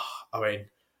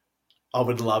I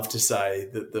would love to say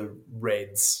that the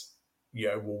Reds,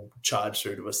 will charge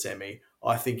through to a semi.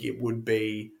 I think it would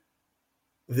be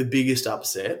the biggest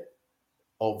upset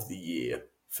of the year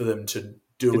for them to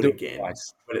To do it do it again,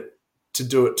 twice. to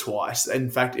do it twice. In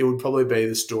fact, it would probably be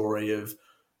the story of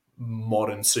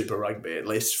modern Super Rugby, at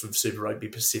least from Super Rugby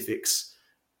Pacific's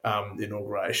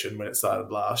inauguration when it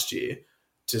started last year.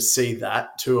 To see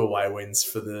that 2 away wins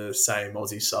for the same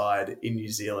Aussie side in New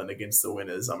Zealand against the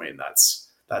winners, I mean, that's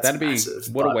That'd be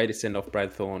massive. what a But way to send off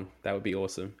Brad Thorne. That would be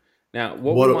awesome. Now,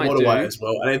 what we might what a way do, as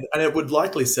well, and it would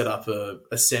likely set up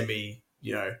a semi,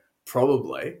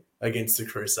 probably against the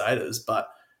Crusaders. But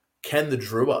can the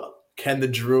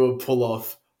Drua pull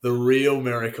off the real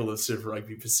miracle of Super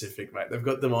Rugby Pacific, mate? They've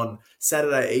got them on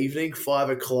Saturday evening, 5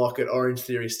 o'clock at Orange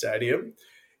Theory Stadium.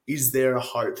 Is there a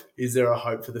hope? Is there a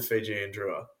hope for the Fijian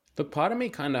Drua? look, part of me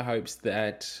kind of hopes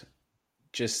that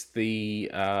just the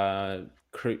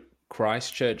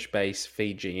Christchurch-based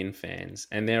Fijian fans,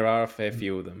 and there are a fair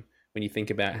few of them, when you think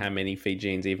about how many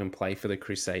Fijians even play for the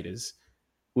Crusaders,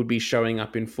 would be showing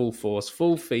up in full force,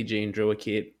 full Fijian Drua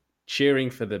kit, cheering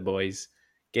for the boys,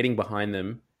 getting behind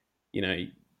them.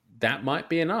 That might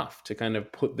be enough to kind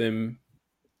of put them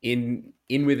in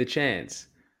with a chance.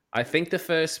 I think the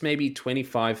first maybe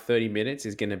 25, 30 minutes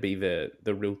is going to be the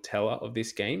real teller of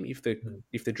this game. If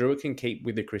the Drua can keep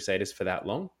with the Crusaders for that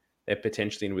long, they're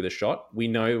potentially in with a shot. We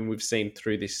know, and we've seen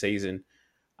through this season,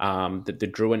 that the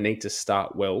Drua need to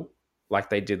start well, like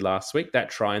they did last week. That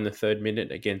try in the 3rd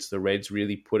minute against the Reds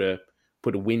really put a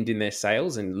wind in their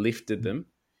sails and lifted them.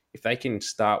 If they can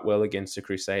start well against the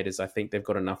Crusaders, I think they've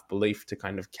got enough belief to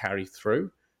kind of carry through.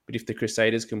 But if the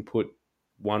Crusaders can put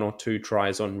 1 or 2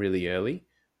 tries on really early,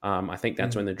 I think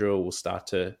that's when the Drua will start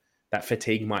that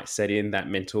fatigue might set in, that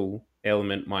mental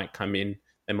element might come in.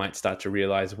 They might start to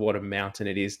realize what a mountain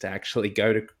it is to actually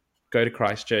go to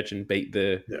Christchurch and beat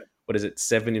the,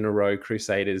 7 in a row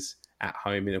Crusaders at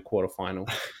home in a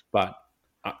quarterfinal. But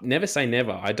never say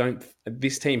never.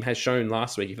 This team has shown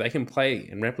last week, if they can play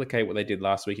and replicate what they did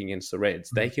last week against the Reds,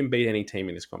 they can beat any team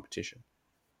in this competition.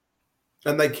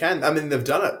 And they can. I mean, they've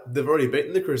done it. They've already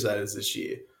beaten the Crusaders this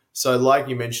year. So like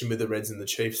you mentioned with the Reds and the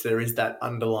Chiefs, there is that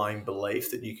underlying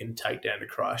belief that you can take down to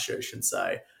Christchurch and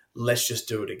say, let's just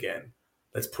do it again.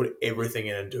 Let's put everything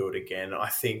in and do it again. I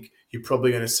think you're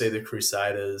probably going to see the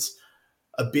Crusaders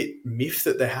a bit miffed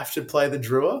that they have to play the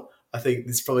Drua. I think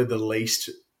it's probably the least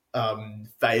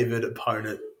favoured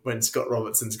opponent when Scott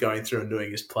Robertson's going through and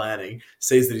doing his planning,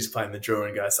 sees that he's playing the Drua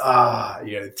and goes,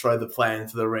 throw the plan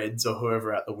for the Reds or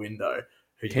whoever out the window.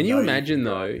 Can you imagine,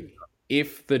 though,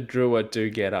 if the Drua do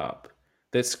get up,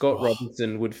 that Scott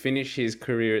Robertson would finish his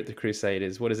career at the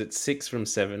Crusaders, 6 from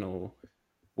 7 or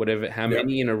whatever, how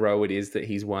many in a row it is that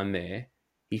he's won there.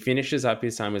 He finishes up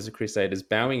his time as the Crusaders,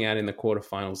 bowing out in the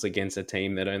quarterfinals against a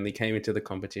team that only came into the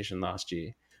competition last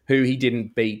year, who he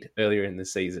didn't beat earlier in the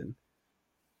season.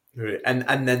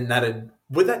 And then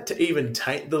would that even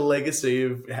taint the legacy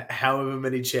of however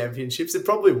many championships? It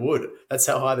probably would. That's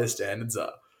how high their standards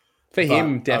are. For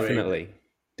him, definitely.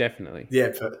 Definitely. Yeah,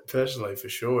 personally, for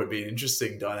sure. It'd be an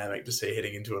interesting dynamic to see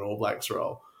heading into an All Blacks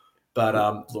role. But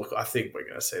look, I think we're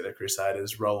going to see the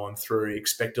Crusaders roll on through.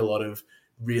 Expect a lot of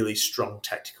really strong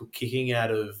tactical kicking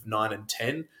out of 9 and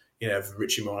 10.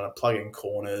 Richie Moana plugging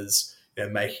corners,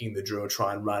 making the Drua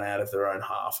try and run out of their own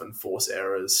half and force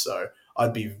errors. So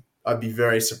I'd be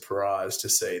very surprised to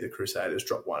see the Crusaders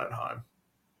drop 1 at home.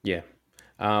 Yeah.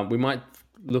 We might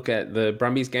look at the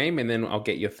Brumbies game and then I'll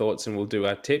get your thoughts and we'll do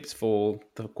our tips for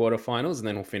the quarterfinals and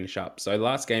then we'll finish up. So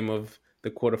last game of the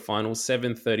quarterfinals,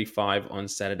 7:35 on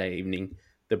Saturday evening.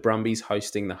 The Brumbies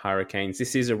hosting the Hurricanes.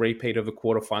 This is a repeat of the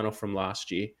quarterfinal from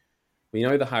last year. We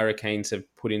know the Hurricanes have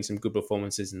put in some good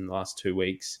performances in the last 2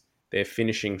 weeks. They're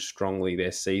finishing strongly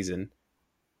their season.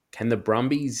 Can the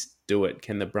Brumbies do it?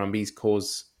 Can the Brumbies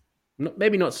cause,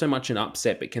 maybe not so much an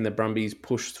upset, but can the Brumbies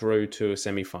push through to a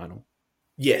semi-final?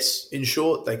 Yes, in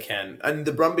short, they can. And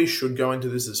the Brumbies should go into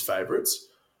this as favourites.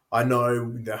 I know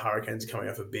the Hurricanes are coming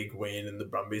off a big win and the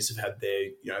Brumbies have had their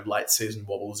late season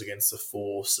wobbles against the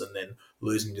Force and then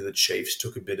losing to the Chiefs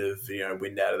took a bit of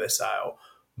wind out of their sail.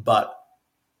 But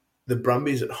the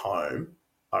Brumbies at home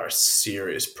are a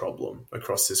serious problem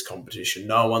across this competition.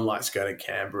 No one likes going to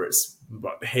Canberra. It's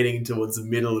heading towards the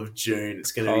middle of June.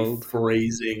 It's going to be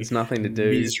freezing. There's nothing to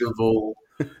do. Miserable.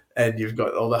 And you've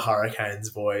got all the Hurricanes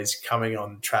boys coming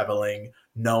on, travelling,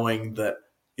 knowing that,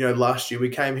 last year we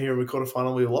came here and we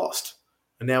quarterfinal, we lost.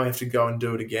 And now we have to go and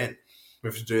do it again. We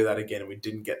have to do that again, and we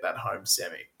didn't get that home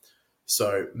semi.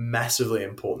 So massively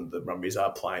important that the Brumbies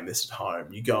are playing this at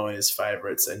home. You go in as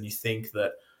favourites and you think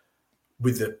that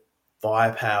with the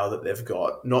firepower that they've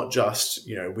got, not just,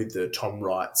 with the Tom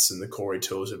Wrights and the Corey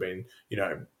Tools who've been,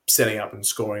 setting up and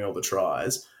scoring all the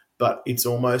tries, but it's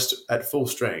almost at full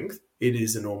strength. It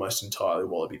is an almost entirely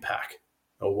Wallaby pack,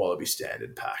 or Wallaby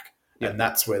standard pack. Yep. And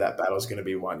that's where that battle is going to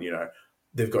be won.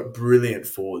 They've got brilliant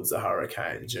forwards, the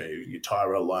Hurricanes, your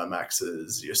Tyrell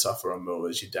Lomaxes, your Suffer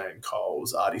Muas, your Dane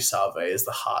Coles, Artie Sarve is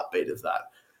the heartbeat of that.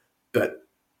 But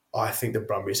I think the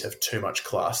Brumbies have too much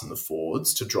class in the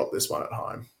forwards to drop this one at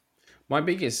home. My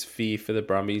biggest fear for the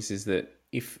Brumbies is that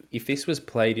if this was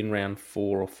played in round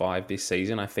 4 or 5 this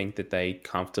season, I think that they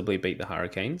comfortably beat the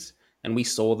Hurricanes. And we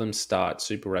saw them start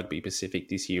Super Rugby Pacific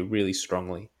this year really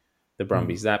strongly. The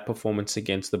Brumbies, that performance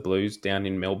against the Blues down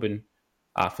in Melbourne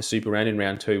for Super Round in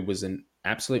round 2 was an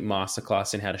absolute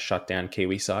masterclass in how to shut down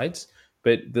Kiwi sides.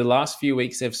 But the last few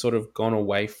weeks, they've sort of gone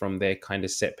away from their kind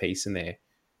of set piece in there.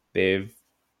 They've,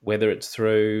 whether it's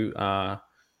through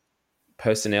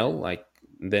personnel, like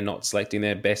they're not selecting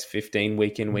their best 15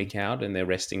 week in, week out, and they're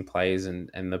resting players and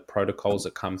the protocols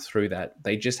that come through that,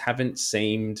 they just haven't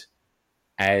seemed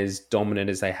as dominant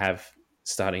as they have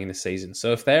starting in the season.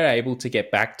 So if they're able to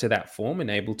get back to that form and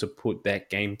able to put that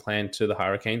game plan to the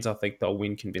Hurricanes, I think they'll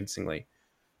win convincingly.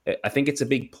 I think it's a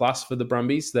big plus for the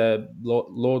Brumbies. The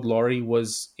Lord Laurie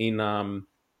was in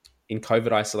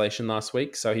COVID isolation last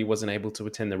week, so he wasn't able to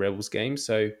attend the Rebels game.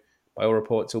 So by all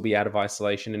reports, he'll be out of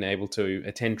isolation and able to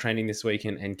attend training this week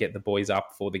and get the boys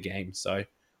up for the game. So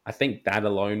I think that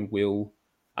alone will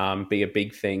be a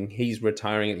big thing. He's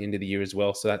retiring at the end of the year as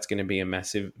well, so that's going to be a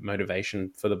massive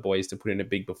motivation for the boys to put in a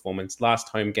big performance. Last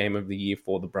home game of the year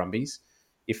for the Brumbies.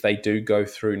 If they do go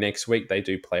through next week, they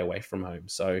do play away from home.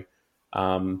 So,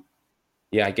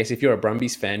 I guess if you're a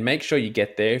Brumbies fan, make sure you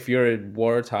get there. If you're a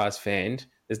Waratahs fan,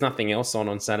 there's nothing else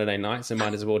on Saturday night, so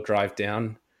might as well drive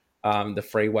down the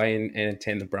freeway and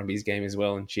attend the Brumbies game as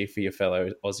well and cheer for your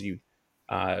fellow Aussie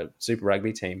Super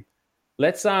Rugby team.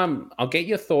 Let's I'll get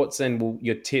your thoughts and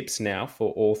your tips now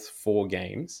for all 4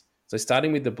 games. So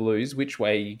starting with the Blues, which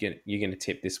way are you going to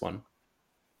tip this one?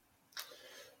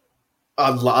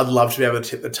 I'd love to be able to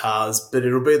tip the Tars, but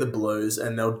it'll be the Blues,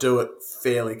 and they'll do it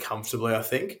fairly comfortably, I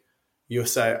think.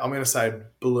 I'm going to say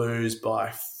Blues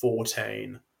by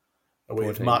 14,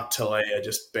 with 14. Mark Talia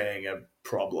just being a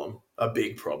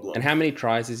big problem. And how many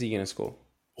tries is he going to score?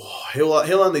 Oh,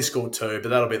 he'll only score 2, but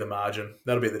that'll be the margin.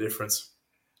 That'll be the difference.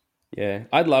 Yeah,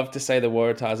 I'd love to say the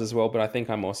Waratahs as well, but I think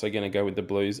I'm also going to go with the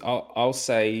Blues. I'll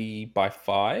say by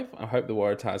 5. I hope the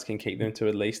Waratahs can keep them to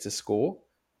at least a score.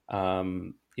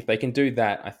 If they can do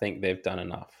that, I think they've done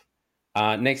enough.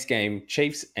 Next game,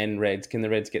 Chiefs and Reds. Can the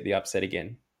Reds get the upset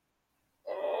again?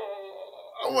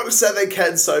 I want to say they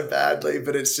can so badly,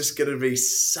 but it's just going to be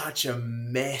such a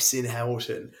mess in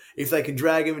Hamilton. If they can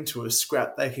drag him into a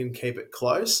scrap, they can keep it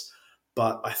close.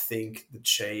 But I think the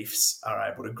Chiefs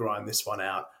are able to grind this one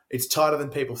out. It's tighter than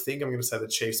people think. I'm going to say the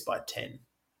Chiefs by 10.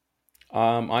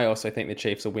 I also think the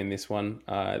Chiefs will win this one.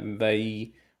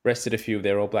 They rested a few of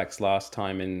their All Blacks last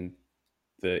time, and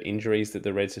the injuries that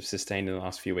the Reds have sustained in the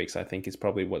last few weeks, I think, is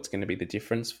probably what's going to be the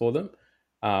difference for them.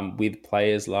 With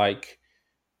players like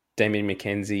Damien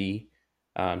McKenzie,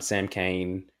 Sam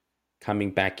Cane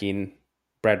coming back in,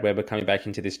 Brad Weber coming back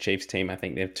into this Chiefs team, I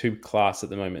think they're too class at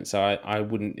the moment. So I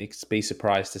wouldn't be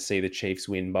surprised to see the Chiefs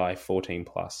win by 14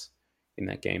 plus in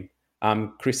that game.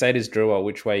 Crusaders Drua,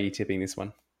 which way are you tipping this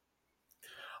one?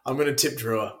 I'm going to tip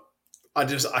Drua. I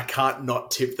can't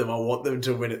not tip them. I want them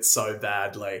to win it so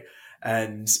badly.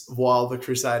 And while the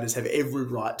Crusaders have every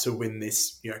right to win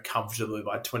this, comfortably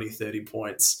by 20, 30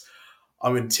 points,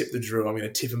 I'm going to tip the Drua. I'm going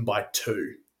to tip them by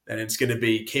 2. And it's going to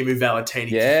be Kimu Valetini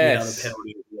kicking out a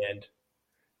penalty at the end.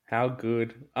 How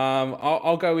good.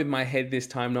 I'll go with my head this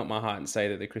time, not my heart, and say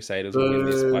that the Crusaders will win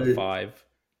this by 5.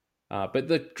 But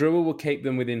the Drua will keep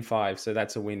them within 5, so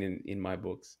that's a win in my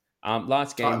books.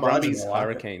 Last game, Brumbies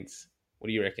Hurricanes. What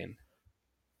do you reckon?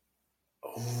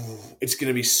 Oh, it's going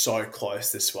to be so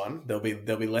close, this one. There'll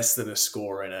be less than a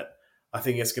score in it. I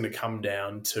think it's going to come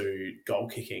down to goal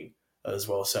kicking as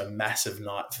well. So massive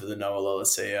night for the Noah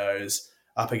Lolosios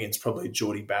up against probably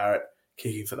Geordie Barrett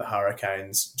kicking for the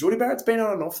Hurricanes. Geordie Barrett's been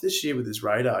on and off this year with his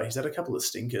radar. He's had a couple of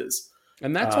stinkers.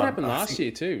 And that's what happened last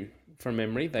year too, from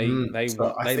memory. They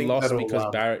lost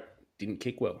because Barrett didn't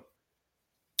kick well.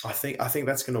 I think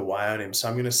that's going to weigh on him. So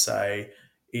I'm going to say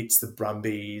it's the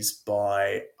Brumbies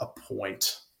by a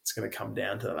point. It's going to come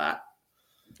down to that.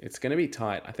 It's going to be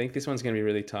tight. I think this one's going to be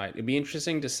really tight. It'd be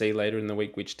interesting to see later in the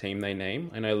week which team they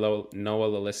name. I know Noah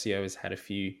Lolesio has had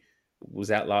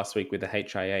was out last week with a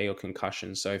HIA or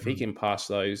concussion. So if he can pass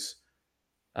those,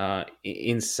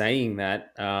 in saying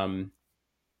that,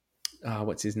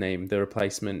 what's his name? The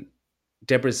replacement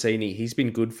Debrasini, he's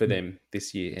been good for them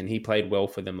this year, and he played well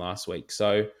for them last week.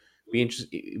 So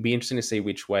it'd be interesting to see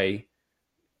which way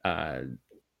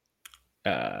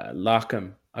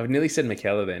Larkham. I've nearly said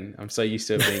McKellar then. I'm so used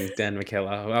to it being Dan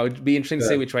McKellar. I would be interesting to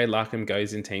see which way Larkham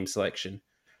goes in team selection.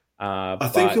 I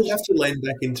think he'll have to lean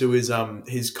back into his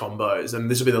combos, and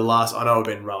this will be the last. I know I've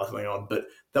been rattling on, but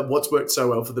that what's worked so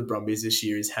well for the Brumbies this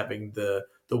year is having the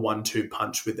 1-2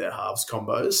 punch with their halves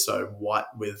combos. So White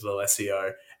with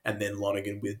Lalesio and then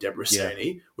Lonergan with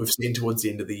Debrasini. Yeah. We've seen towards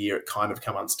the end of the year it kind of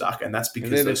come unstuck, and that's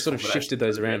because they've sort of shifted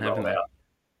those around, haven't they?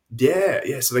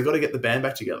 Yeah. So they've got to get the band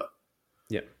back together.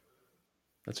 Yeah,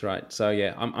 that's right. So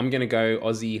yeah, I'm going to go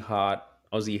Aussie heart,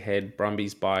 Aussie head,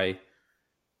 Brumbies by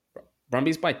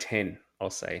 10. I'll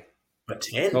say by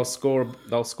 10. They'll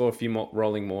score a few more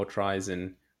rolling more tries,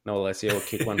 and Noah Alessio will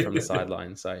kick one from the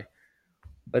sideline. So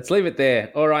let's leave it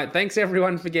there. All right, thanks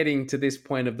everyone for getting to this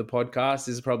point of the podcast.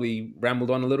 This has probably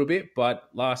rambled on a little bit, but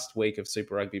last week of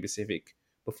Super Rugby Pacific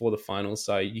before the finals,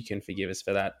 so you can forgive us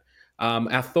for that.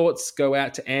 Our thoughts go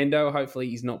out to Ando. Hopefully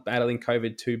he's not battling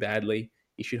COVID too badly.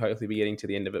 He should hopefully be getting to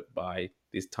the end of it by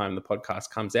this time the podcast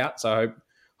comes out. So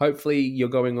hopefully you're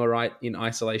going all right in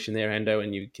isolation there, Ando,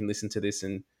 and you can listen to this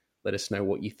and let us know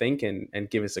what you think and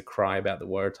give us a cry about the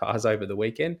Waratahs over the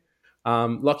weekend.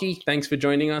 Lockie, thanks for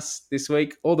joining us this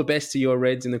week. All the best to your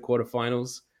Reds in the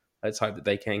quarterfinals. Let's hope that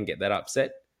they can get that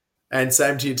upset. And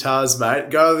same to your Tars, mate.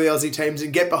 Go to the Aussie teams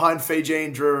and get behind Fiji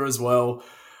and Drua as well.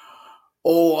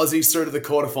 All Aussies through to the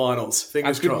quarterfinals.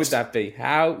 Fingers crossed. How good would that be?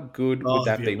 How good would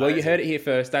that be? Well, you heard it here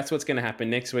first. That's what's going to happen.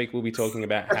 Next week, we'll be talking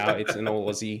about how it's an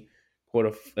all-Aussie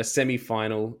a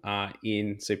semi-final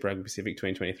in Super Rugby Pacific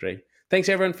 2023. Thanks,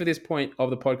 everyone, for this point of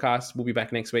the podcast. We'll be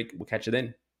back next week. We'll catch you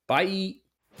then. Bye.